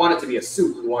 We don't want it to be a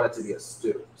soup. We want it to be a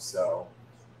stew. So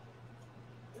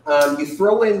you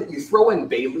throw in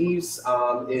bay leaves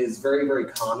is very, very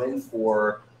common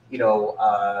for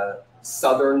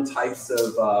southern types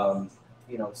of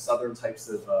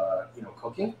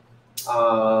cooking,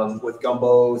 with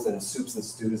gumbos and soups and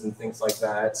stews and things like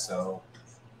that. So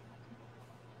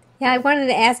yeah, I wanted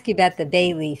to ask you about the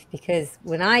bay leaf, because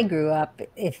when I grew up,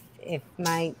 if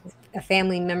a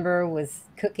family member was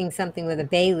cooking something with a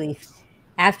bay leaf,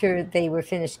 after they were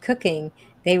finished cooking,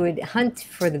 they would hunt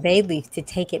for the bay leaf to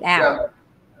take it out.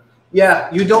 Yeah,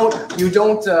 you don't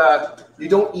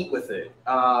eat with it.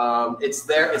 It's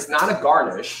there. It's not a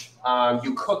garnish.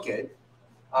 You cook it.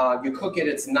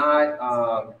 It's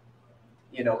not.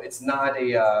 It's not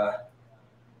a.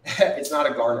 It's not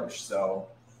a garnish. So,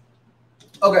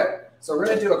 okay. So we're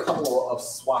gonna do a couple of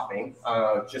swapping,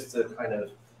 just to kind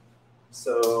of.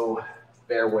 So,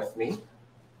 bear with me.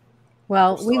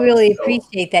 Well, we really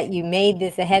appreciate that you made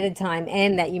this ahead of time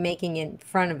and that you're making it in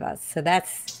front of us. So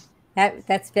that's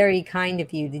very kind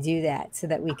of you to do that, so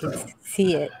that we can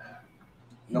see it.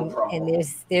 No problem. And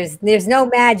there's no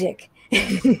magic.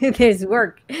 There's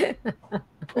work. It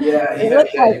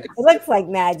looks like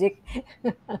magic.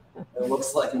 It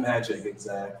looks like magic,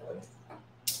 exactly.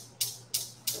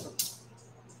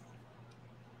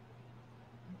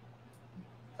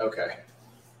 Okay.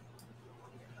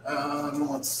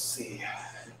 Let's see.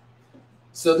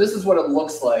 So this is what it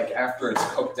looks like after it's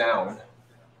cooked down.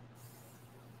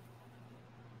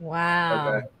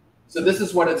 Wow. Okay. So this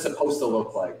is what it's supposed to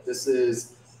look like. This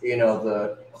is,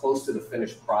 the close to the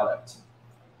finished product.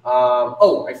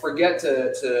 I forget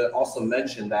to also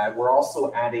mention that we're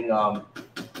also adding, a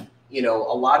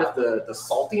lot of the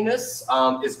saltiness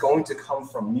is going to come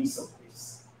from miso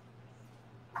paste.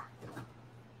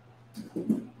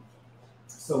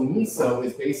 So miso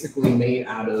is basically made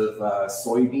out of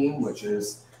soybean, which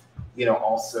is,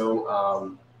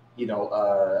 also,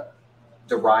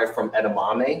 derived from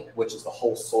edamame, which is the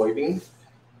whole soybean.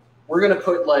 We're going to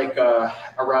put like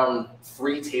around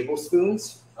 3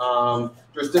 tablespoons.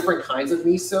 There's different kinds of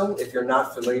miso if you're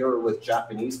not familiar with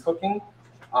Japanese cooking.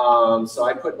 So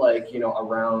I put like,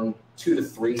 around 2 to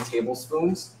 3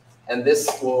 tablespoons. And this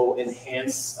will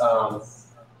enhance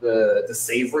the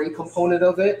savory component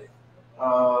of it.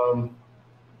 Let's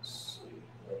see.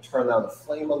 Turn down the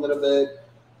flame a little bit.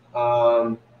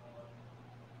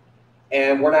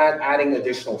 And we're not adding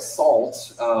additional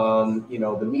salt. The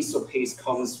miso paste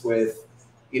comes with,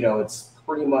 it's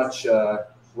pretty much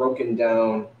broken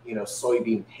down,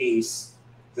 soybean paste,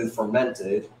 been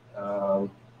fermented.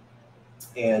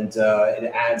 and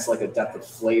it adds like a depth of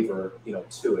flavor,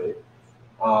 to it.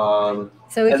 So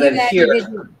if and you then added here, it,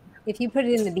 if you put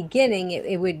it in the beginning,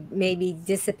 it would maybe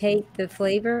dissipate the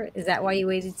flavor. Is that why you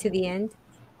waited to the end?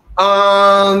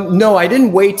 No, I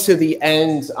didn't wait to the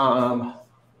end. Just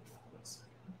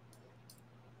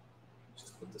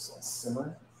put this on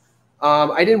simmer.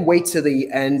 I didn't wait to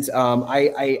the end.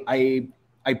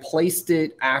 I placed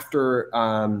it after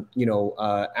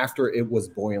after it was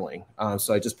boiling.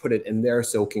 So I just put it in there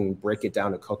so it can break it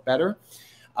down to cook better.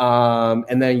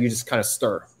 And then you just kind of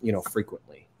stir,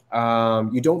 frequently.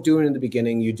 You don't do it in the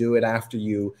beginning. You do it after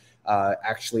you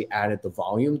actually added the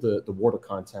volume, the water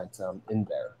content in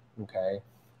there. Okay.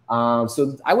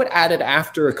 So I would add it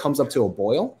after it comes up to a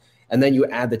boil, and then you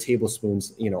add the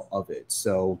tablespoons, of it.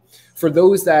 So for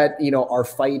those that, are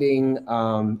fighting,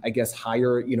 I guess,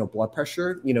 higher, blood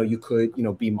pressure, you could,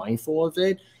 be mindful of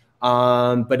it.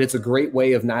 But it's a great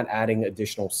way of not adding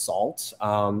additional salt.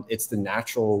 It's the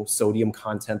natural sodium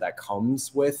content that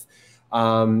comes with,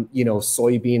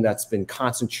 soybean that's been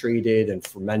concentrated and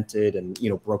fermented and,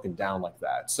 broken down like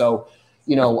that. So,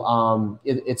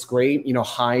 it's great,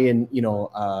 high in,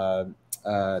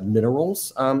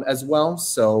 minerals as well.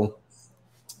 So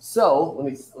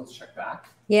let's check back.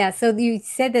 Yeah. So you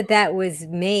said that was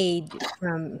made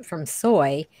from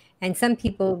soy, and some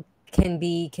people can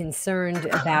be concerned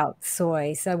about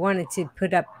soy. So I wanted to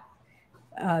put up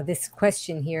this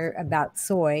question here about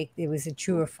soy. It was a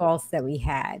true or false that we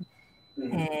had,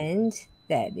 and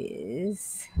that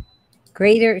is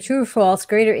true or false,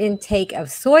 greater intake of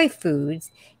soy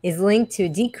foods is linked to a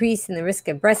decrease in the risk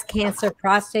of breast cancer,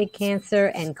 prostate cancer,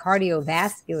 and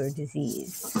cardiovascular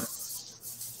disease.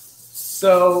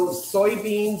 So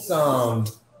soybeans, I'll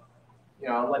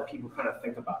let people kind of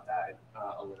think about that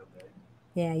a little bit.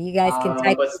 Yeah, you guys can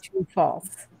type true, false.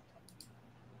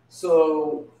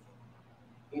 So,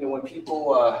 when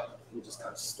people, we just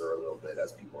kind of stir a little bit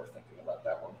as people are thinking about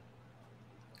that one.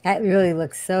 That really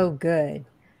looks so good.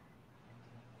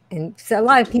 And so a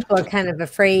lot of people are kind of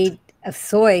afraid of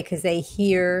soy because they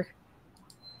hear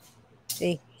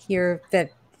that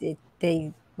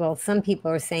some people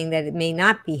are saying that it may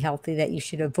not be healthy, that you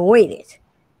should avoid it.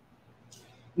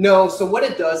 No, so what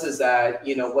it does is that,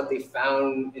 what they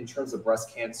found in terms of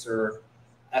breast cancer,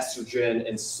 estrogen,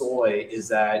 and soy is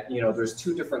that, there's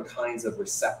two different kinds of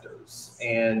receptors.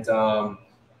 And,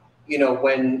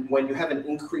 when you have an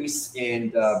increase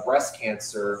in breast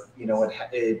cancer,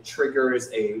 it triggers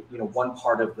one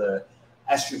part of the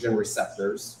estrogen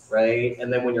receptors, right?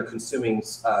 And then when you're consuming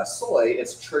soy,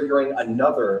 it's triggering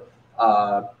another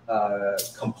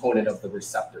component of the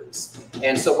receptors.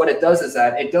 And so what it does is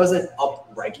that it doesn't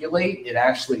upregulate, it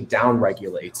actually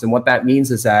downregulates. And what that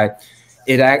means is that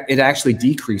it actually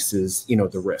decreases,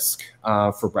 the risk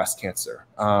for breast cancer,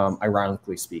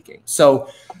 ironically speaking. So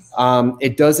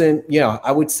it doesn't,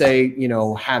 I would say,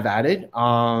 have at it.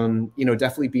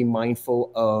 Definitely be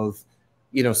mindful of,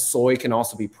 soy can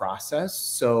also be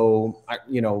processed. So,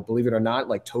 believe it or not,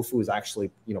 like tofu is actually,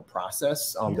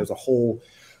 processed. There's a whole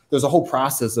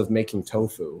process of making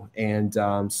tofu.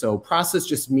 And so process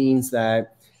just means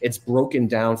that it's broken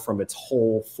down from its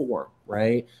whole form,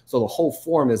 right? So the whole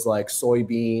form is like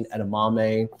soybean,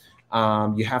 edamame.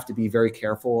 You have to be very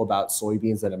careful about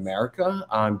soybeans in America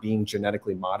being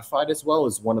genetically modified, as well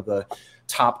as one of the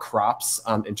top crops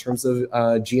in terms of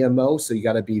GMO. So you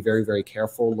got to be very, very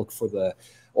careful. Look for the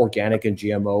organic and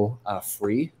GMO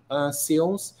free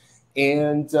seals.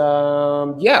 And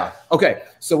yeah, okay.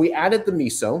 So we added the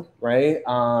miso, right?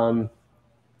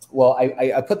 Well,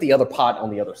 I put the other pot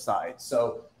on the other side.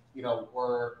 So,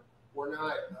 we're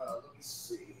not, let me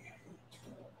see.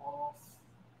 Turn it off.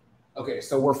 Okay,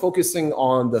 so we're focusing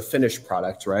on the finished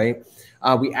product, right?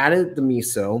 We added the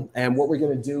miso, and what we're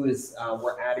going to do is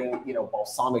we're adding,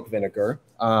 balsamic vinegar.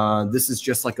 This is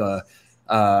just like a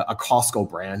Costco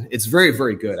brand. It's very,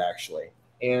 very good, actually.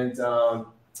 And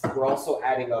we're also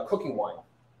adding a cooking wine.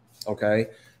 Okay,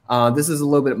 this is a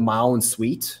little bit mild and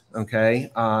sweet.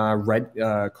 Okay, red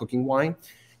cooking wine.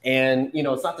 And,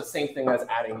 it's not the same thing as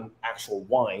adding actual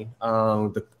wine.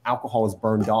 The alcohol is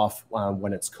burned off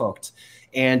when it's cooked.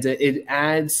 And it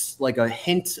adds like a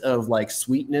hint of like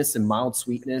sweetness and mild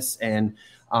sweetness. And,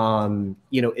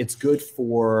 it's good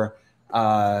for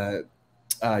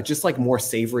just like more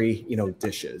savory,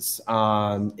 dishes.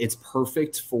 It's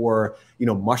perfect for,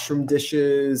 mushroom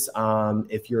dishes.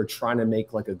 If you're trying to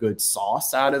make like a good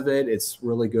sauce out of it, it's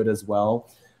really good as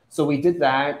well. So we did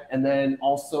that, and then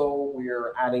also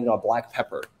we're adding a black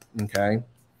pepper, okay?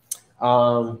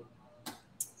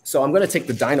 So I'm gonna take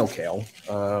the dino kale,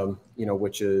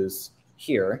 which is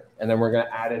here, and then we're gonna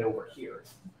add it over here,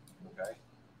 okay?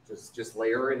 Just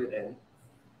layer it in.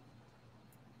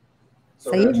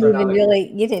 So So we're you going to didn't turn even on the,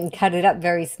 really, you didn't cut it up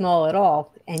very small at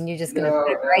all, and you're just going to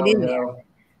put it right in there.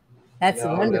 That's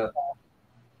wonderful. no.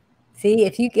 See,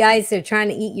 if you guys are trying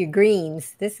to eat your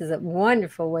greens, this is a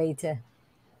wonderful way to.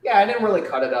 Yeah, I didn't really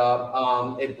cut it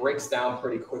up. It breaks down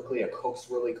pretty quickly. It cooks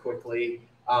really quickly.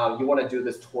 You want to do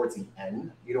this towards the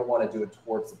end. You don't want to do it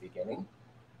towards the beginning.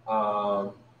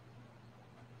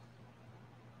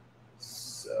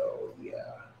 So yeah.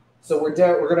 So we're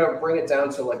gonna bring it down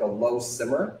to like a low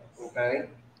simmer. Okay.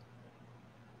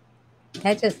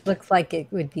 That just looks like it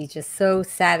would be just so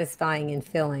satisfying and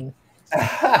filling. Do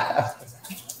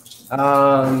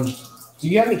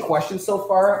you have any questions so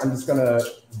far? I'm just gonna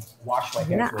wash my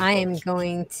hands. I am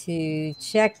going to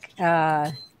check.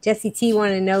 Jesse T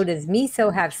want to know, does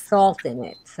miso have salt in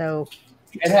it? So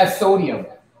it has sodium.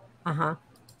 Uh-huh.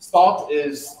 Salt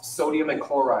is sodium and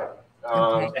chloride.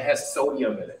 Okay. It has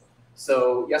sodium in it.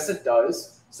 So yes, it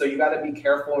does. So you got to be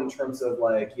careful in terms of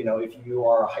like, you know, if you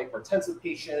are a hypertensive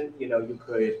patient, you know, you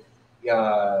could,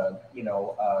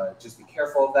 just be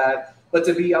careful of that. But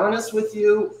to be honest with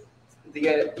you,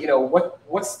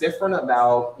 what's different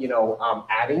about,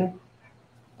 adding,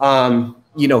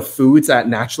 foods that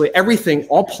naturally, everything,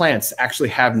 all plants actually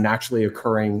have naturally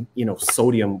occurring,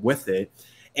 sodium with it.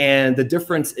 And the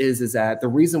difference is that the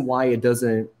reason why it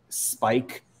doesn't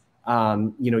spike,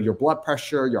 your blood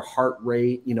pressure, your heart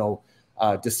rate,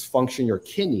 dysfunction, your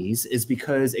kidneys, is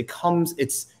because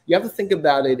you have to think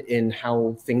about it in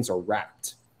how things are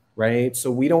wrapped, right?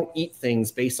 So we don't eat things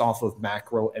based off of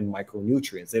macro and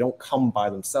micronutrients. They don't come by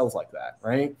themselves like that,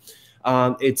 right?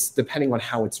 It's depending on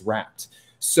how it's wrapped.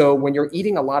 So when you're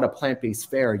eating a lot of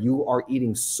plant-based fare, you are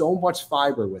eating so much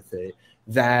fiber with it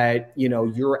that,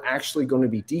 you're actually going to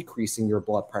be decreasing your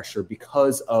blood pressure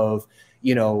because of,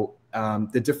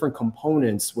 the different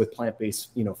components with plant-based,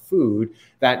 food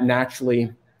that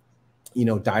naturally,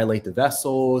 dilate the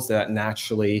vessels, that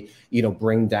naturally,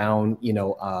 bring down,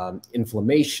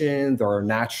 inflammation. They're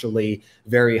naturally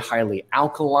very highly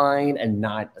alkaline and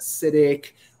not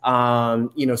acidic.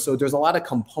 So there's a lot of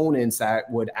components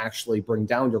that would actually bring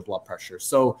down your blood pressure.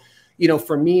 So,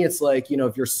 for me, it's like,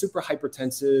 if you're super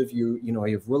hypertensive, you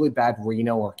have really bad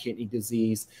renal or kidney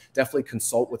disease, definitely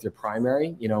consult with your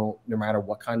primary, no matter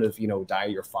what kind of, diet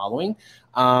you're following.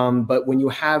 But when you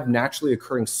have naturally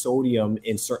occurring sodium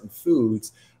in certain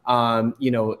foods,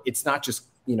 it's not just,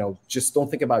 just don't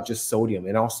think about just sodium.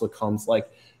 It also comes like,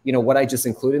 what I just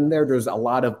included in there, there's a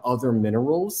lot of other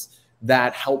minerals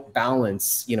that help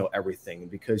balance, everything,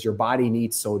 because your body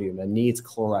needs sodium, it needs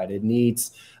chloride, it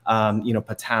needs,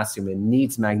 potassium, it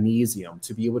needs magnesium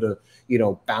to be able to,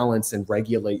 balance and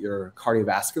regulate your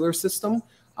cardiovascular system,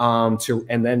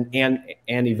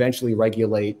 and eventually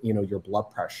regulate, your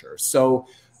blood pressure. So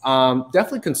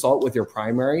definitely consult with your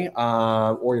primary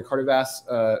or your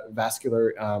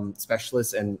cardiovascular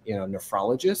specialist and,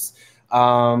 nephrologist.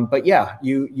 But yeah,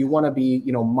 you want to be,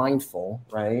 mindful,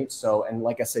 right? So, and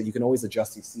like I said, you can always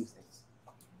adjust these seasonings.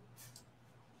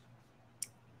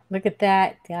 Look at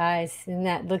that, guys. And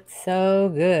that looks so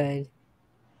good.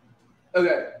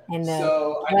 Okay. And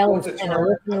so I'm going to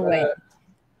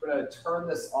turn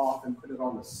this off and put it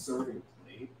on the serving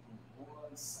plate. 1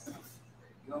 second. There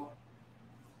you go.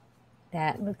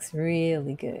 That looks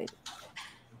really good.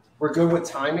 We're good with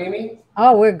time, Amy?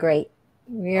 Oh, we're great.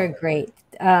 We're great.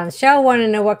 Shell want to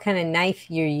know what kind of knife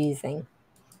you're using.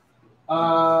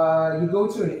 You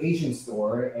go to an Asian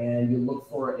store and you look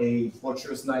for a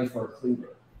butcher's knife or a cleaver.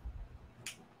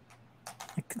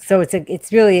 So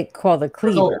it's really called a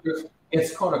cleaver.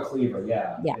 It's called a cleaver,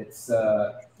 yeah. Yeah. It's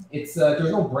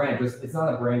there's no brand. It's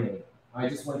not a brand name. I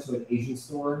just went to an Asian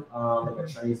store, like a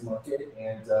Chinese market,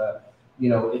 and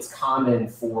it's common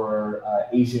for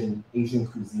Asian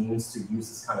cuisines to use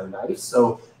this kind of knife.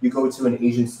 So you go to an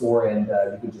Asian store and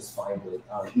you can just find it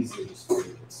easily. Just find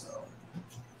it. So,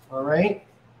 all right.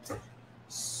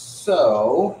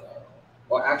 So,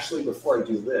 well, actually, before I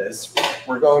do this,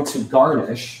 we're going to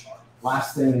garnish.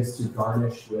 Last thing is to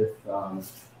garnish with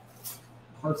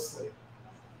parsley.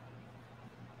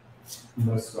 I'm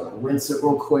just going to rinse it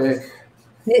real quick.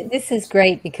 This is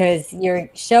great because you're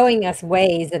showing us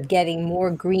ways of getting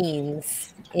more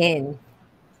greens in.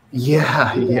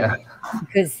 Yeah.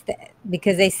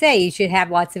 Because they say you should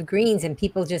have lots of greens, and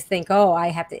people just think, oh, I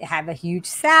have to have a huge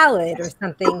salad or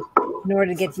something in order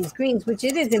to get these greens, which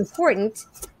it is important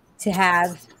to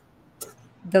have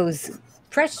those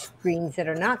fresh greens that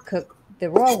are not cooked, the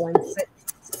raw ones, but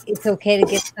it's okay to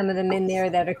get some of them in there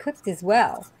that are cooked as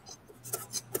well.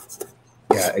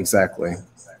 Yeah, exactly.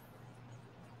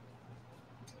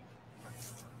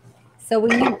 So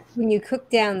when you cook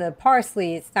down the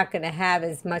parsley, it's not going to have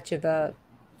as much of the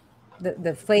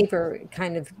flavor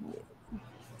kind of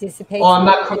dissipates? Oh, I'm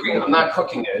not cooking. I'm not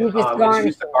cooking it. You just It's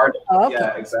used to garnish. Oh, okay.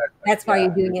 Yeah, exactly. That's why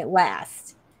you're doing it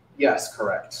last. Yes,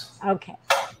 correct. Okay.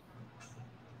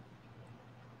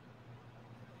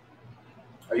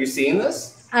 Are you seeing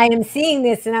this? I am seeing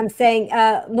this, and I'm saying,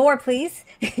 more, please.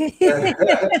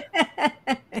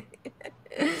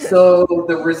 So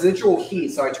the residual heat.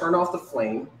 So I turn off the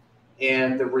flame,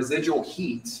 and the residual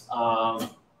heat.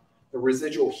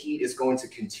 Is going to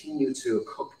continue to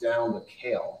cook down the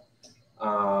kale.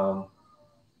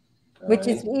 Which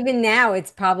is, even now,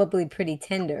 it's probably pretty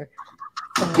tender.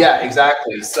 Yeah,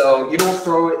 exactly. So you don't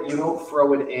throw it. You don't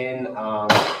throw it in.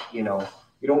 You know,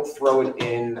 you don't throw it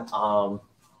in.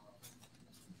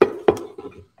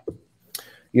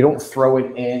 You don't throw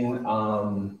it in.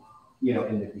 You know,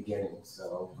 in the beginning.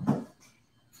 So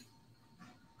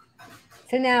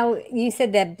now you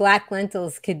said that black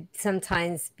lentils could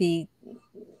sometimes be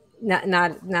not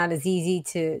as easy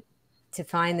to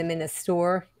find them in a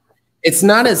store. It's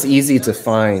not as easy to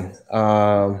find.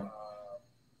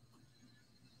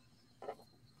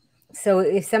 So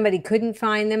if somebody couldn't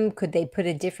find them, could they put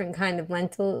a different kind of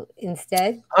lentil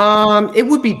instead? It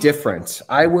would be different.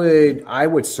 I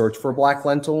would search for black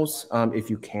lentils if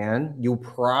you can. You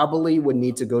probably would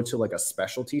need to go to like a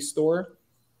specialty store.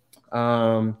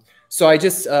 So I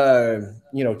just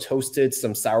you know, toasted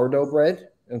some sourdough bread,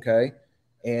 okay?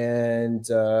 And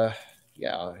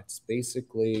yeah, it's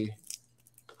basically,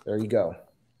 there you go.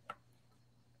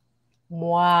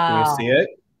 Wow. Can you see it?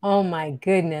 Oh my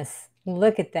goodness.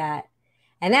 Look at that.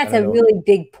 And that's a really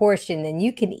big portion. And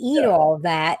you can eat all of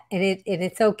that, and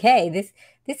it's okay.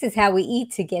 This is how we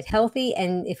eat to get healthy.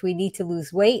 And if we need to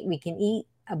lose weight, we can eat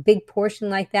a big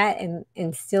portion like that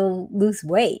and still lose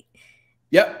weight.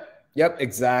 Yep.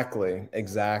 Exactly.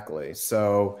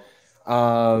 So,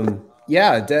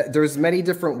 yeah, there's many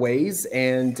different ways,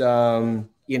 and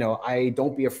you know, I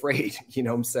don't be afraid. You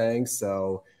know what I'm saying?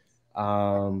 So,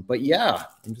 but yeah,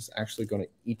 I'm just actually going to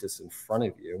eat this in front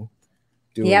of you.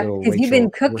 Yeah, because you've been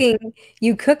cooking.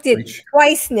 You cooked it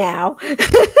twice now.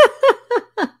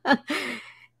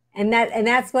 And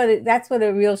that's what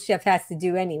a real chef has to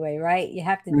do anyway, right? You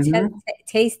have to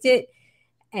taste it,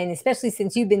 and especially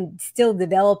since you've been still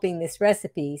developing this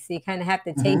recipe, so you kind of have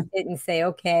to taste it and say,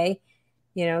 okay,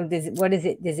 you know, does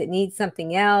it need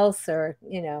something else, or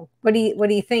you know, what do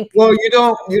you think? Well, you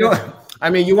don't. I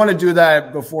mean, you want to do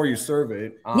that before you serve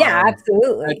it. Yeah,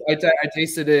 absolutely. I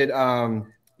tasted it,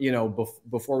 you know,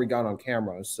 before we got on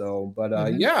camera. So,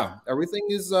 but yeah, everything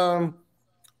is.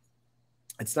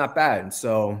 It's not bad.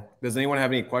 So does anyone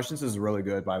have any questions? This is really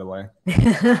good, by the way.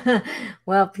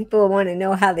 Well, people want to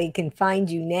know how they can find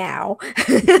you now.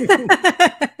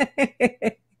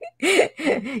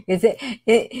 Is it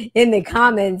in the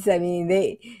comments? I mean,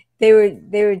 they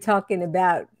were talking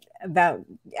about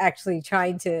actually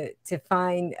trying to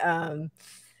find.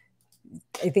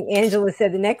 I think Angela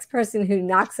said the next person who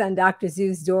knocks on Dr.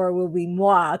 Zhu's door will be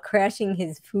moi, crashing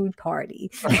his food party.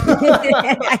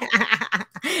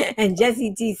 And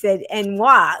Jesse T said, and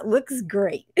moi, looks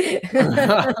great.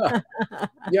 Yeah,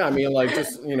 I mean, like,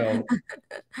 just, you know.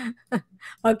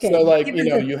 Okay. So, like, you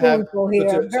know, you have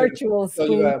here, virtual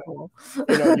spoonful.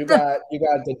 You know, you got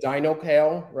the dino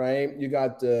kale, right? You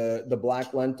got the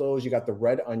black lentils, you got the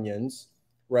red onions,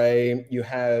 right? You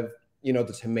have, you know,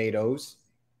 the tomatoes,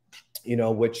 you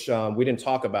know, which we didn't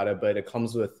talk about it, but it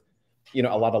comes with, you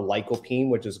know, a lot of lycopene,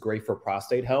 which is great for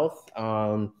prostate health.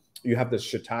 You have the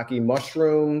shiitake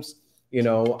mushrooms, you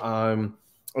know,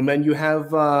 and then you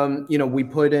have, you know, we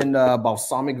put in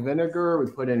balsamic vinegar,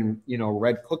 we put in, you know,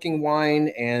 red cooking wine,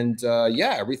 and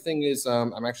yeah, everything is,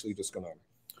 I'm actually just going to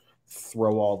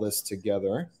throw all this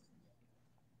together.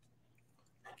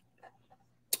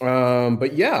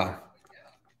 But yeah,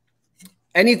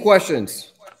 any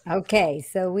questions? Okay,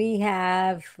 so we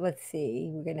have, let's see,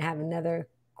 we're going to have another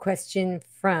question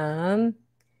from,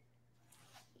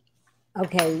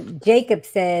 okay, Jacob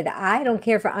said, I don't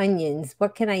care for onions.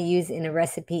 What can I use in a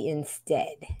recipe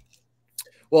instead?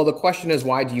 Well, the question is,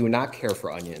 why do you not care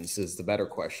for onions is the better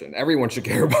question. Everyone should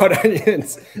care about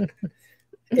onions.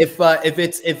 If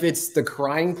it's the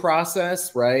crying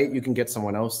process, right, you can get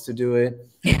someone else to do it.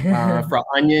 For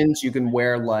onions, you can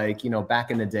wear, like, you know, back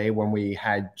in the day when we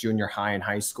had junior high and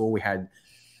high school, we had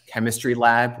chemistry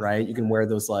lab, right? You can wear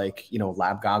those, like, you know,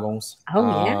 lab goggles.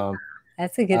 Oh, yeah.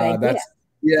 That's a good idea.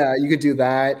 Yeah, you could do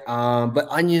that. But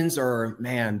onions are,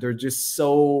 man, they're just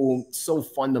so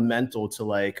fundamental to,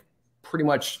 like, pretty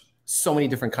much so many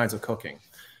different kinds of cooking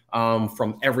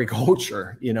from every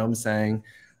culture, you know what I'm saying?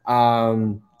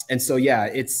 And so, yeah,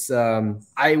 it's,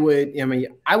 I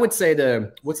would say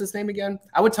to, what's his name again?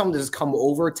 I would tell him to just come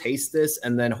over, taste this,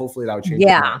 and then hopefully that would change.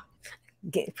 Yeah.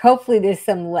 hopefully there's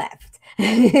some left.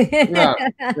 Yeah,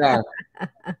 yeah.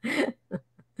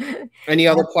 Any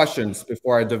other questions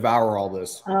before I devour all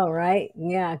this? All right.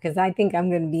 Yeah, because I think I'm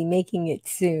going to be making it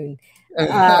soon.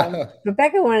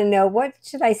 Rebecca, want to know, what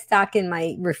should I stock in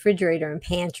my refrigerator and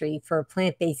pantry for a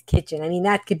plant-based kitchen? I mean,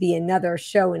 that could be another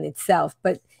show in itself,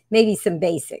 but maybe some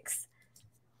basics.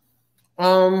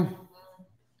 I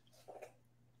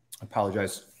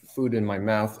apologize. Food in my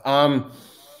mouth.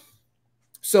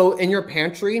 So in your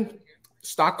pantry,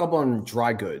 stock up on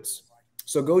dry goods.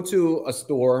 So go to a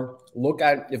store, look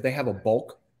at if they have a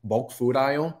bulk food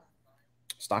aisle,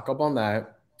 stock up on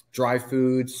that. Dry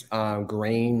foods,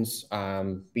 grains,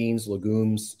 beans,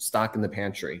 legumes, stock in the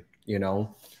pantry, you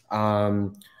know.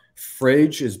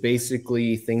 Fridge is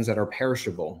basically things that are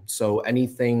perishable. So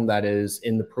anything that is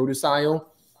in the produce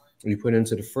aisle, you put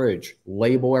into the fridge.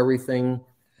 Label everything,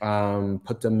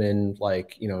 put them in,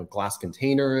 like, you know, glass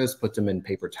containers, put them in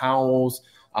paper towels.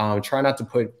 Try not to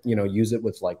put, you know, use it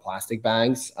with like plastic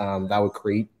bags. That would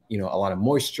create, you know, a lot of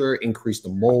moisture, increase the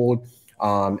mold,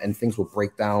 and things will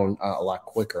break down a lot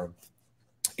quicker.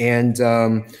 And,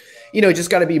 you know,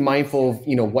 just got to be mindful of,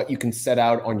 you know, what you can set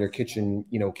out on your kitchen,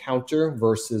 you know, counter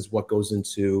versus what goes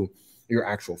into your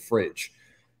actual fridge.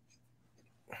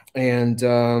 And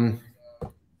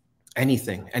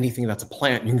anything that's a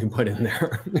plant you can put in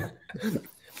there.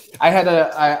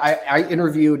 I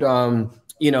interviewed,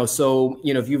 you know, so,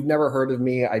 you know, if you've never heard of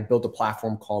me, I built a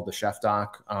platform called the Chef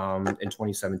Doc in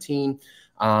 2017.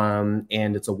 And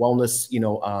it's a wellness, you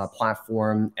know,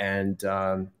 platform. And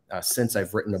since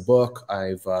I've written a book,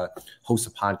 I've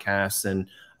hosted podcasts. And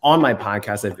on my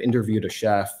podcast, I've interviewed a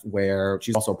chef where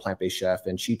she's also a plant-based chef.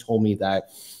 And she told me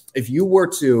that if you were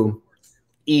to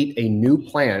eat a new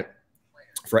plant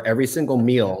for every single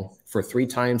meal for 3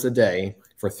 times a day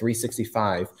for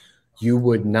 365, you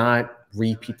would not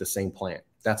repeat the same plant.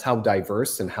 That's how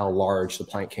diverse and how large the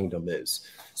plant kingdom is.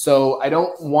 So I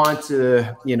don't want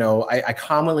to, you know, I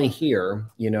commonly hear,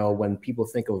 you know, when people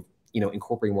think of, you know,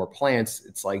 incorporating more plants,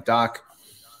 it's like, Doc,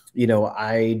 you know,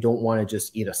 I don't want to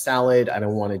just eat a salad. I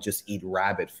don't want to just eat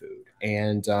rabbit food.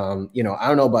 And, you know, I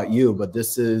don't know about you, but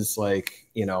this is like,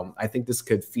 you know, I think this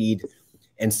could feed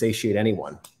and satiate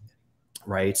anyone.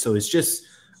 Right. So it's just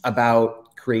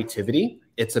about creativity.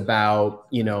 It's about,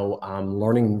 you know,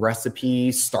 learning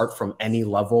recipes, start from any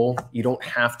level. You don't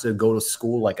have to go to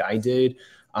school like I did.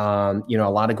 You know, a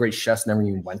lot of great chefs never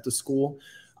even went to school.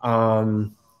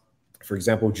 For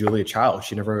example, Julia Child,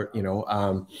 she never, you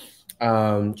know,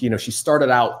 she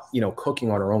started out, you know, cooking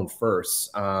on her own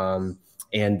first. You know,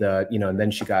 and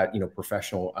then she got, you know,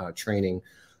 professional training.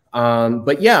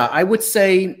 But yeah, I would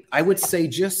say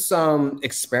just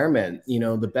experiment. You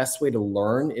know, the best way to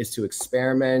learn is to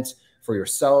experiment for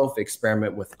yourself,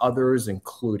 experiment with others,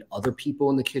 include other people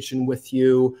in the kitchen with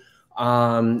you,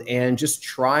 and just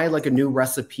try like a new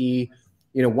recipe,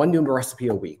 you know, one new recipe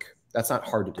a week. That's not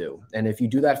hard to do. And if you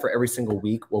do that for every single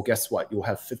week, well, guess what? You'll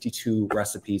have 52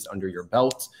 recipes under your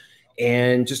belt,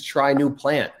 and just try a new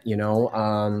plant, you know,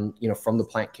 from the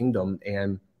plant kingdom.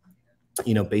 And,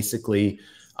 you know, basically,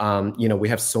 you know, we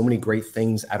have so many great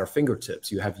things at our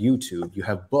fingertips. You have YouTube, you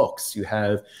have books, you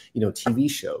have, you know, TV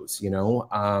shows, you know,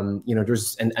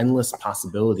 there's an endless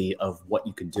possibility of what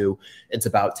you could do. It's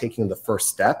about taking the first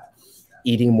step,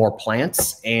 eating more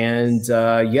plants, and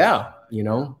yeah, you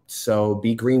know, so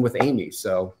be green with Amy.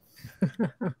 So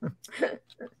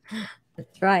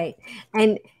that's right.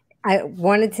 And I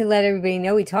wanted to let everybody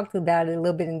know, we talked about it a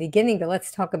little bit in the beginning, but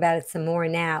let's talk about it some more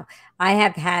now. I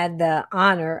have had the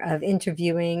honor of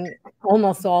interviewing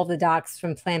almost all the docs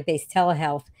from Plant-Based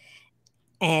Telehealth,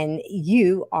 and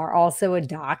you are also a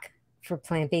doc for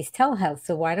Plant-Based Telehealth.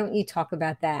 So why don't you talk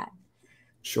about that?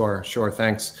 Sure.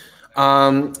 Thanks.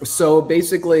 So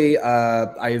basically,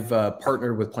 I've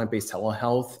partnered with Plant-Based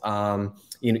Telehealth.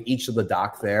 You know, each of the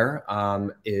doc there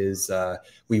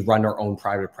we run our own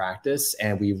private practice,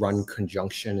 and we run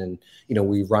conjunction, and, you know,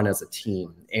 we run as a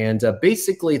team. And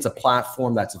basically, it's a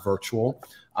platform that's virtual.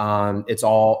 It's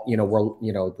all, you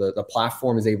know, the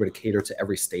platform is able to cater to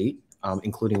every state,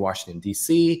 including Washington,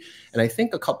 D.C., and I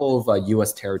think a couple of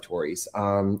U.S. territories.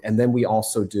 And then we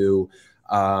also do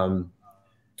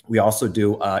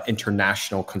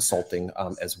international consulting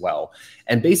as well.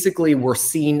 And basically, we're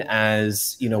seen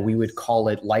as, you know, we would call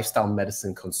it lifestyle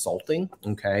medicine consulting.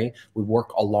 Okay. We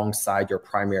work alongside your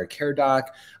primary care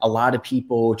doc. A lot of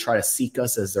people try to seek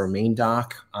us as their main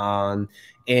doc.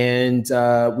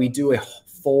 We do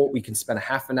we can spend a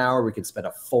half an hour, we can spend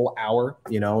a full hour,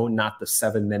 you know, not the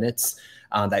 7 minutes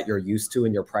that you're used to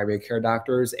in your primary care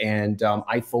doctors. And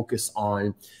I focus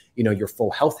on, your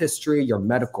full health history, your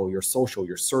medical, your social,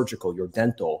 your surgical, your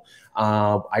dental.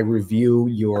 I review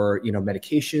your,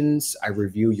 medications. I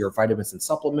review your vitamins and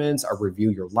supplements. I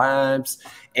review your labs,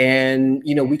 and,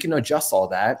 we can adjust all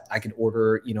that. I can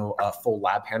order, a full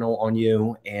lab panel on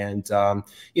you, and,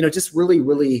 just really,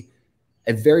 really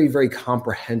a very, very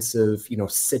comprehensive,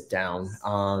 sit down.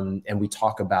 And we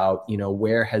talk about,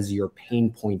 where has your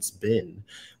pain points been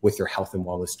with your health and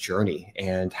wellness journey,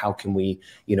 and how can we,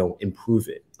 improve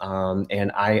it?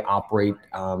 And I operate,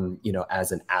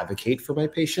 as an advocate for my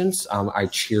patients. I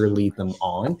cheerlead them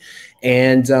on,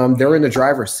 and they're in the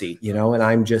driver's seat, and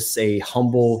I'm just a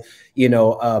humble,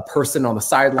 person on the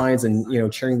sidelines,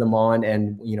 and, cheering them on,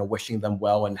 and, wishing them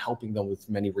well and helping them with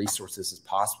many resources as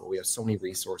possible. We have so many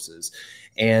resources,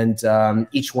 and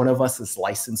each one of us is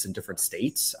licensed in different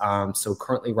states. So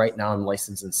currently right now I'm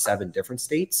licensed in 7 different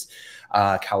states: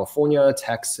 California,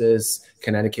 Texas,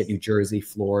 Connecticut, New Jersey,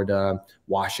 Florida,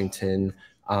 Washington,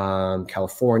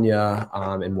 California,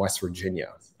 and West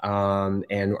Virginia. And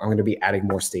I'm going to be adding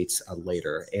more states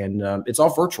later, and it's all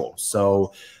virtual.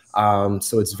 So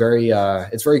it's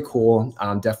very cool.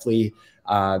 Definitely,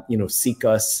 seek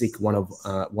one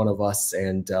of us,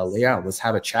 and yeah, let's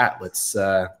have a chat. Let's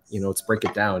break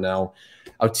it down. Now,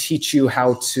 I'll teach you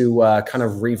how to kind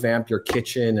of revamp your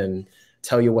kitchen and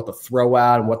tell you what to throw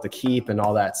out and what to keep and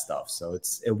all that stuff. So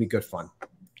it'll be good fun.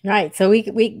 Right. So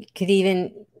we could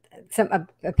even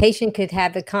a patient could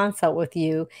have a consult with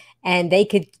you, and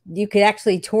you could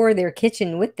actually tour their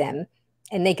kitchen with them,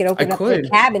 and they could open up their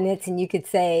cabinets, and you could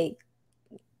say,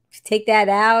 take that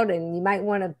out, and you might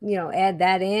want to, add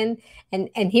that in. And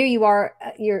here you are,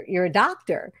 you're a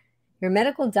doctor, you're a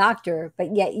medical doctor,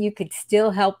 but yet you could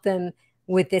still help them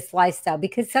with this lifestyle,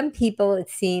 because some people, it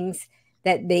seems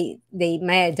that they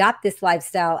may adopt this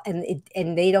lifestyle, and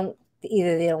they don't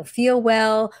feel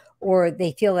well, or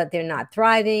they feel that they're not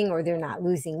thriving, or they're not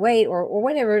losing weight, or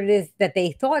whatever it is that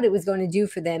they thought it was going to do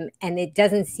for them, and it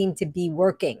doesn't seem to be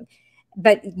working.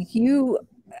 But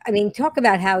talk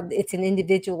about how it's an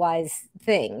individualized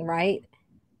thing, right?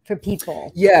 For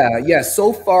people. Yeah.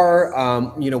 So far,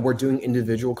 we're doing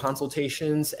individual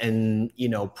consultations, and,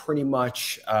 pretty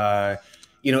much,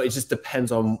 it just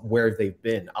depends on where they've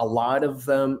been. A lot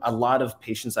of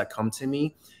patients that come to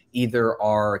me either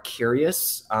are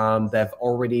curious, they've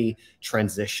already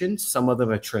transitioned. Some of them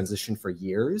have transitioned for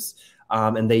years,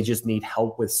 and they just need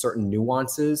help with certain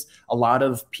nuances. A lot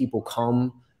of people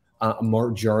come, a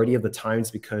majority of the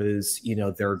times, because,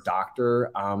 their doctor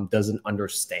doesn't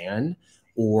understand,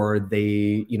 or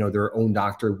they, their own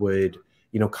doctor would,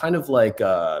 kind of like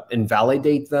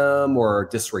invalidate them or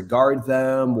disregard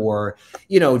them, or,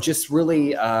 just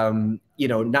really,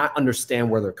 not understand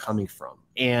where they're coming from.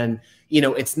 And,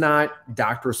 it's not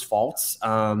doctors' faults.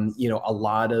 A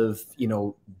lot of,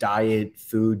 diet,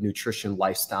 food, nutrition,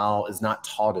 lifestyle is not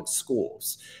taught in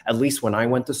schools, at least when I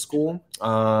went to school,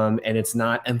 and it's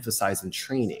not emphasized in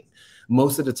training.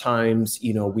 Most of the times,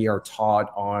 we are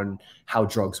taught on how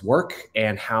drugs work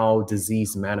and how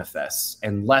disease manifests,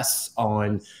 and less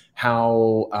on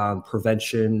how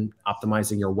prevention,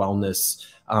 optimizing your wellness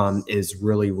is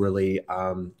really, really,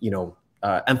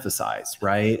 emphasized,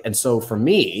 right? And so for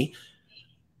me,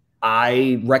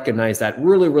 I recognized that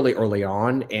really, really early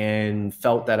on, and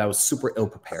felt that I was super ill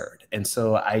prepared. And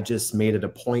so I just made it a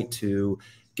point to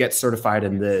get certified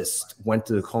in this, went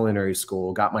to the culinary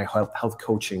school, got my health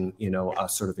coaching,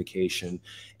 certification,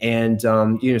 and,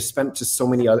 spent just so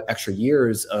many other extra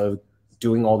years of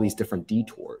doing all these different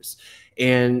detours.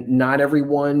 And not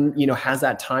everyone, has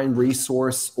that time,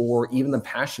 resource, or even the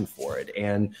passion for it.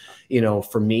 And,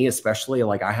 for me, especially,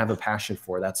 like, I have a passion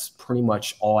for it. That's pretty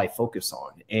much all I focus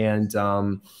on. And,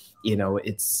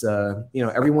 it's,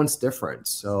 everyone's different.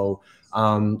 So,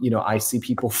 I see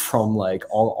people from like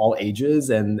all ages,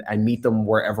 and I meet them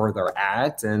wherever they're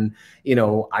at. And,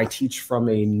 I teach from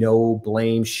a no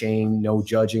blame, shame, no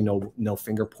judging, no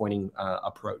finger pointing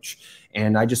approach.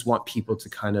 And I just want people to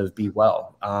kind of be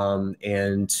well,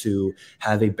 and to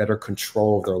have a better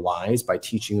control of their lives by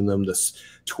teaching them this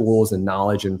tools and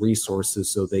knowledge and resources,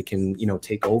 so they can,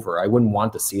 take over. I wouldn't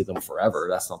want to see them forever.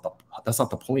 That's not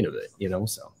the point of it,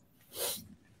 so.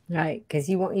 Right, because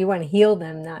you want to heal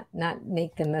them, not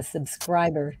make them a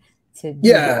subscriber to.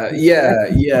 Yeah. That's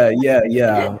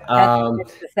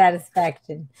the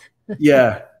satisfaction.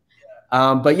 Yeah.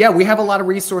 But yeah, we have a lot of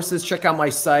resources. Check out my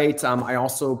site. I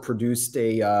also produced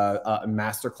a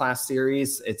masterclass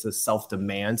series. It's a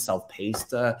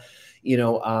self-paced,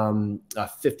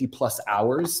 50 plus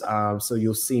hours. So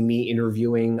you'll see me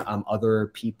interviewing other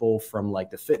people from like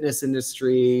the fitness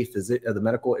industry, the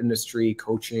medical industry,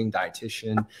 coaching,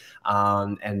 dietitian,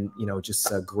 and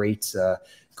just a great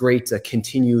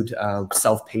continued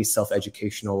self-paced,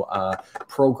 self-educational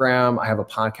program. I have a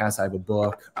podcast, I have a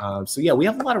book. So yeah, we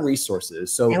have a lot of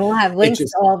resources. So and we'll have links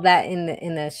to all of that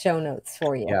in the show notes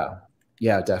for you.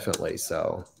 Yeah, definitely.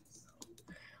 So,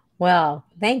 well,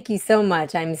 thank you so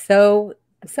much. I'm so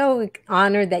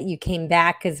honored that you came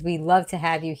back, because we love to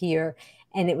have you here,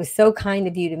 and it was so kind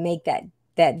of you to make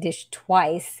that dish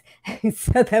twice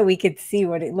so that we could see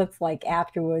what it looks like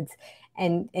afterwards.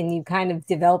 And you kind of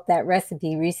developed that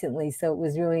recipe recently, so it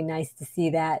was really nice to see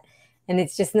that. And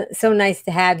it's just so nice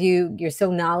to have you. You're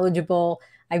so knowledgeable.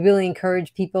 I really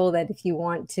encourage people that if you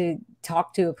want to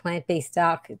talk to a plant-based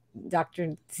doc,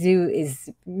 Dr. Zhu is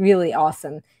really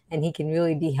awesome, and he can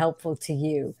really be helpful to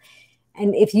you.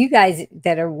 And if you guys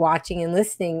that are watching and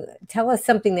listening, tell us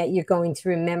something that you're going to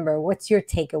remember. What's your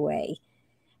takeaway?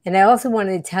 And I also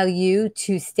wanted to tell you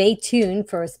to stay tuned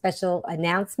for a special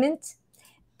announcement.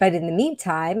 But in the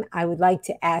meantime, I would like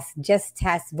to ask Just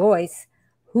Task Voice,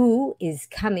 who is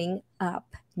coming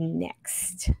up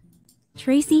next?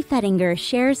 Tracy Fettinger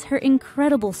shares her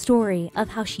incredible story of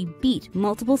how she beat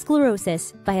multiple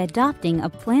sclerosis by adopting a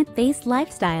plant-based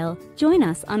lifestyle. Join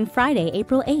us on Friday,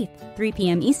 April 8th, 3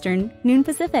 p.m. Eastern, noon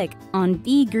Pacific, on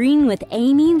Be Green with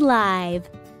Amy Live.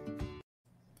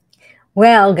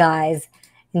 Well, guys,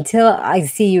 until I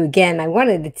see you again, I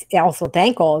wanted to also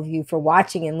thank all of you for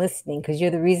watching and listening, because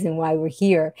you're the reason why we're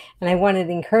here. And I wanted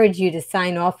to encourage you to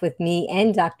sign off with me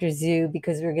and Dr. Zhu,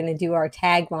 because we're going to do our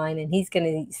tagline, and he's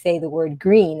going to say the word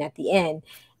green at the end.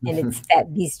 And it's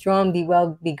that be strong, be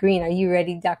well, be green. Are you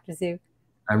ready, Dr. Zhu?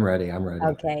 I'm ready.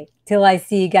 Okay. Till I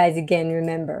see you guys again,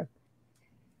 remember,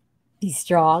 be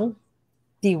strong,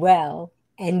 be well,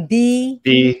 and be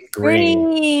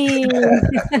green.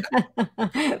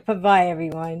 Bye-bye,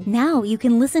 everyone. Now you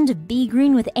can listen to Be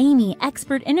Green with Amy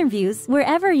expert interviews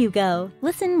wherever you go.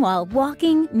 Listen while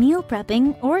walking, meal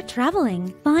prepping, or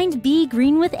traveling. Find Be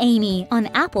Green with Amy on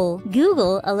Apple,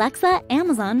 Google, Alexa,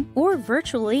 Amazon, or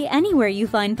virtually anywhere you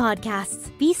find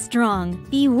podcasts. Be strong,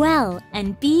 be well,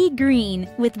 and be green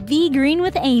with Be Green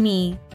with Amy.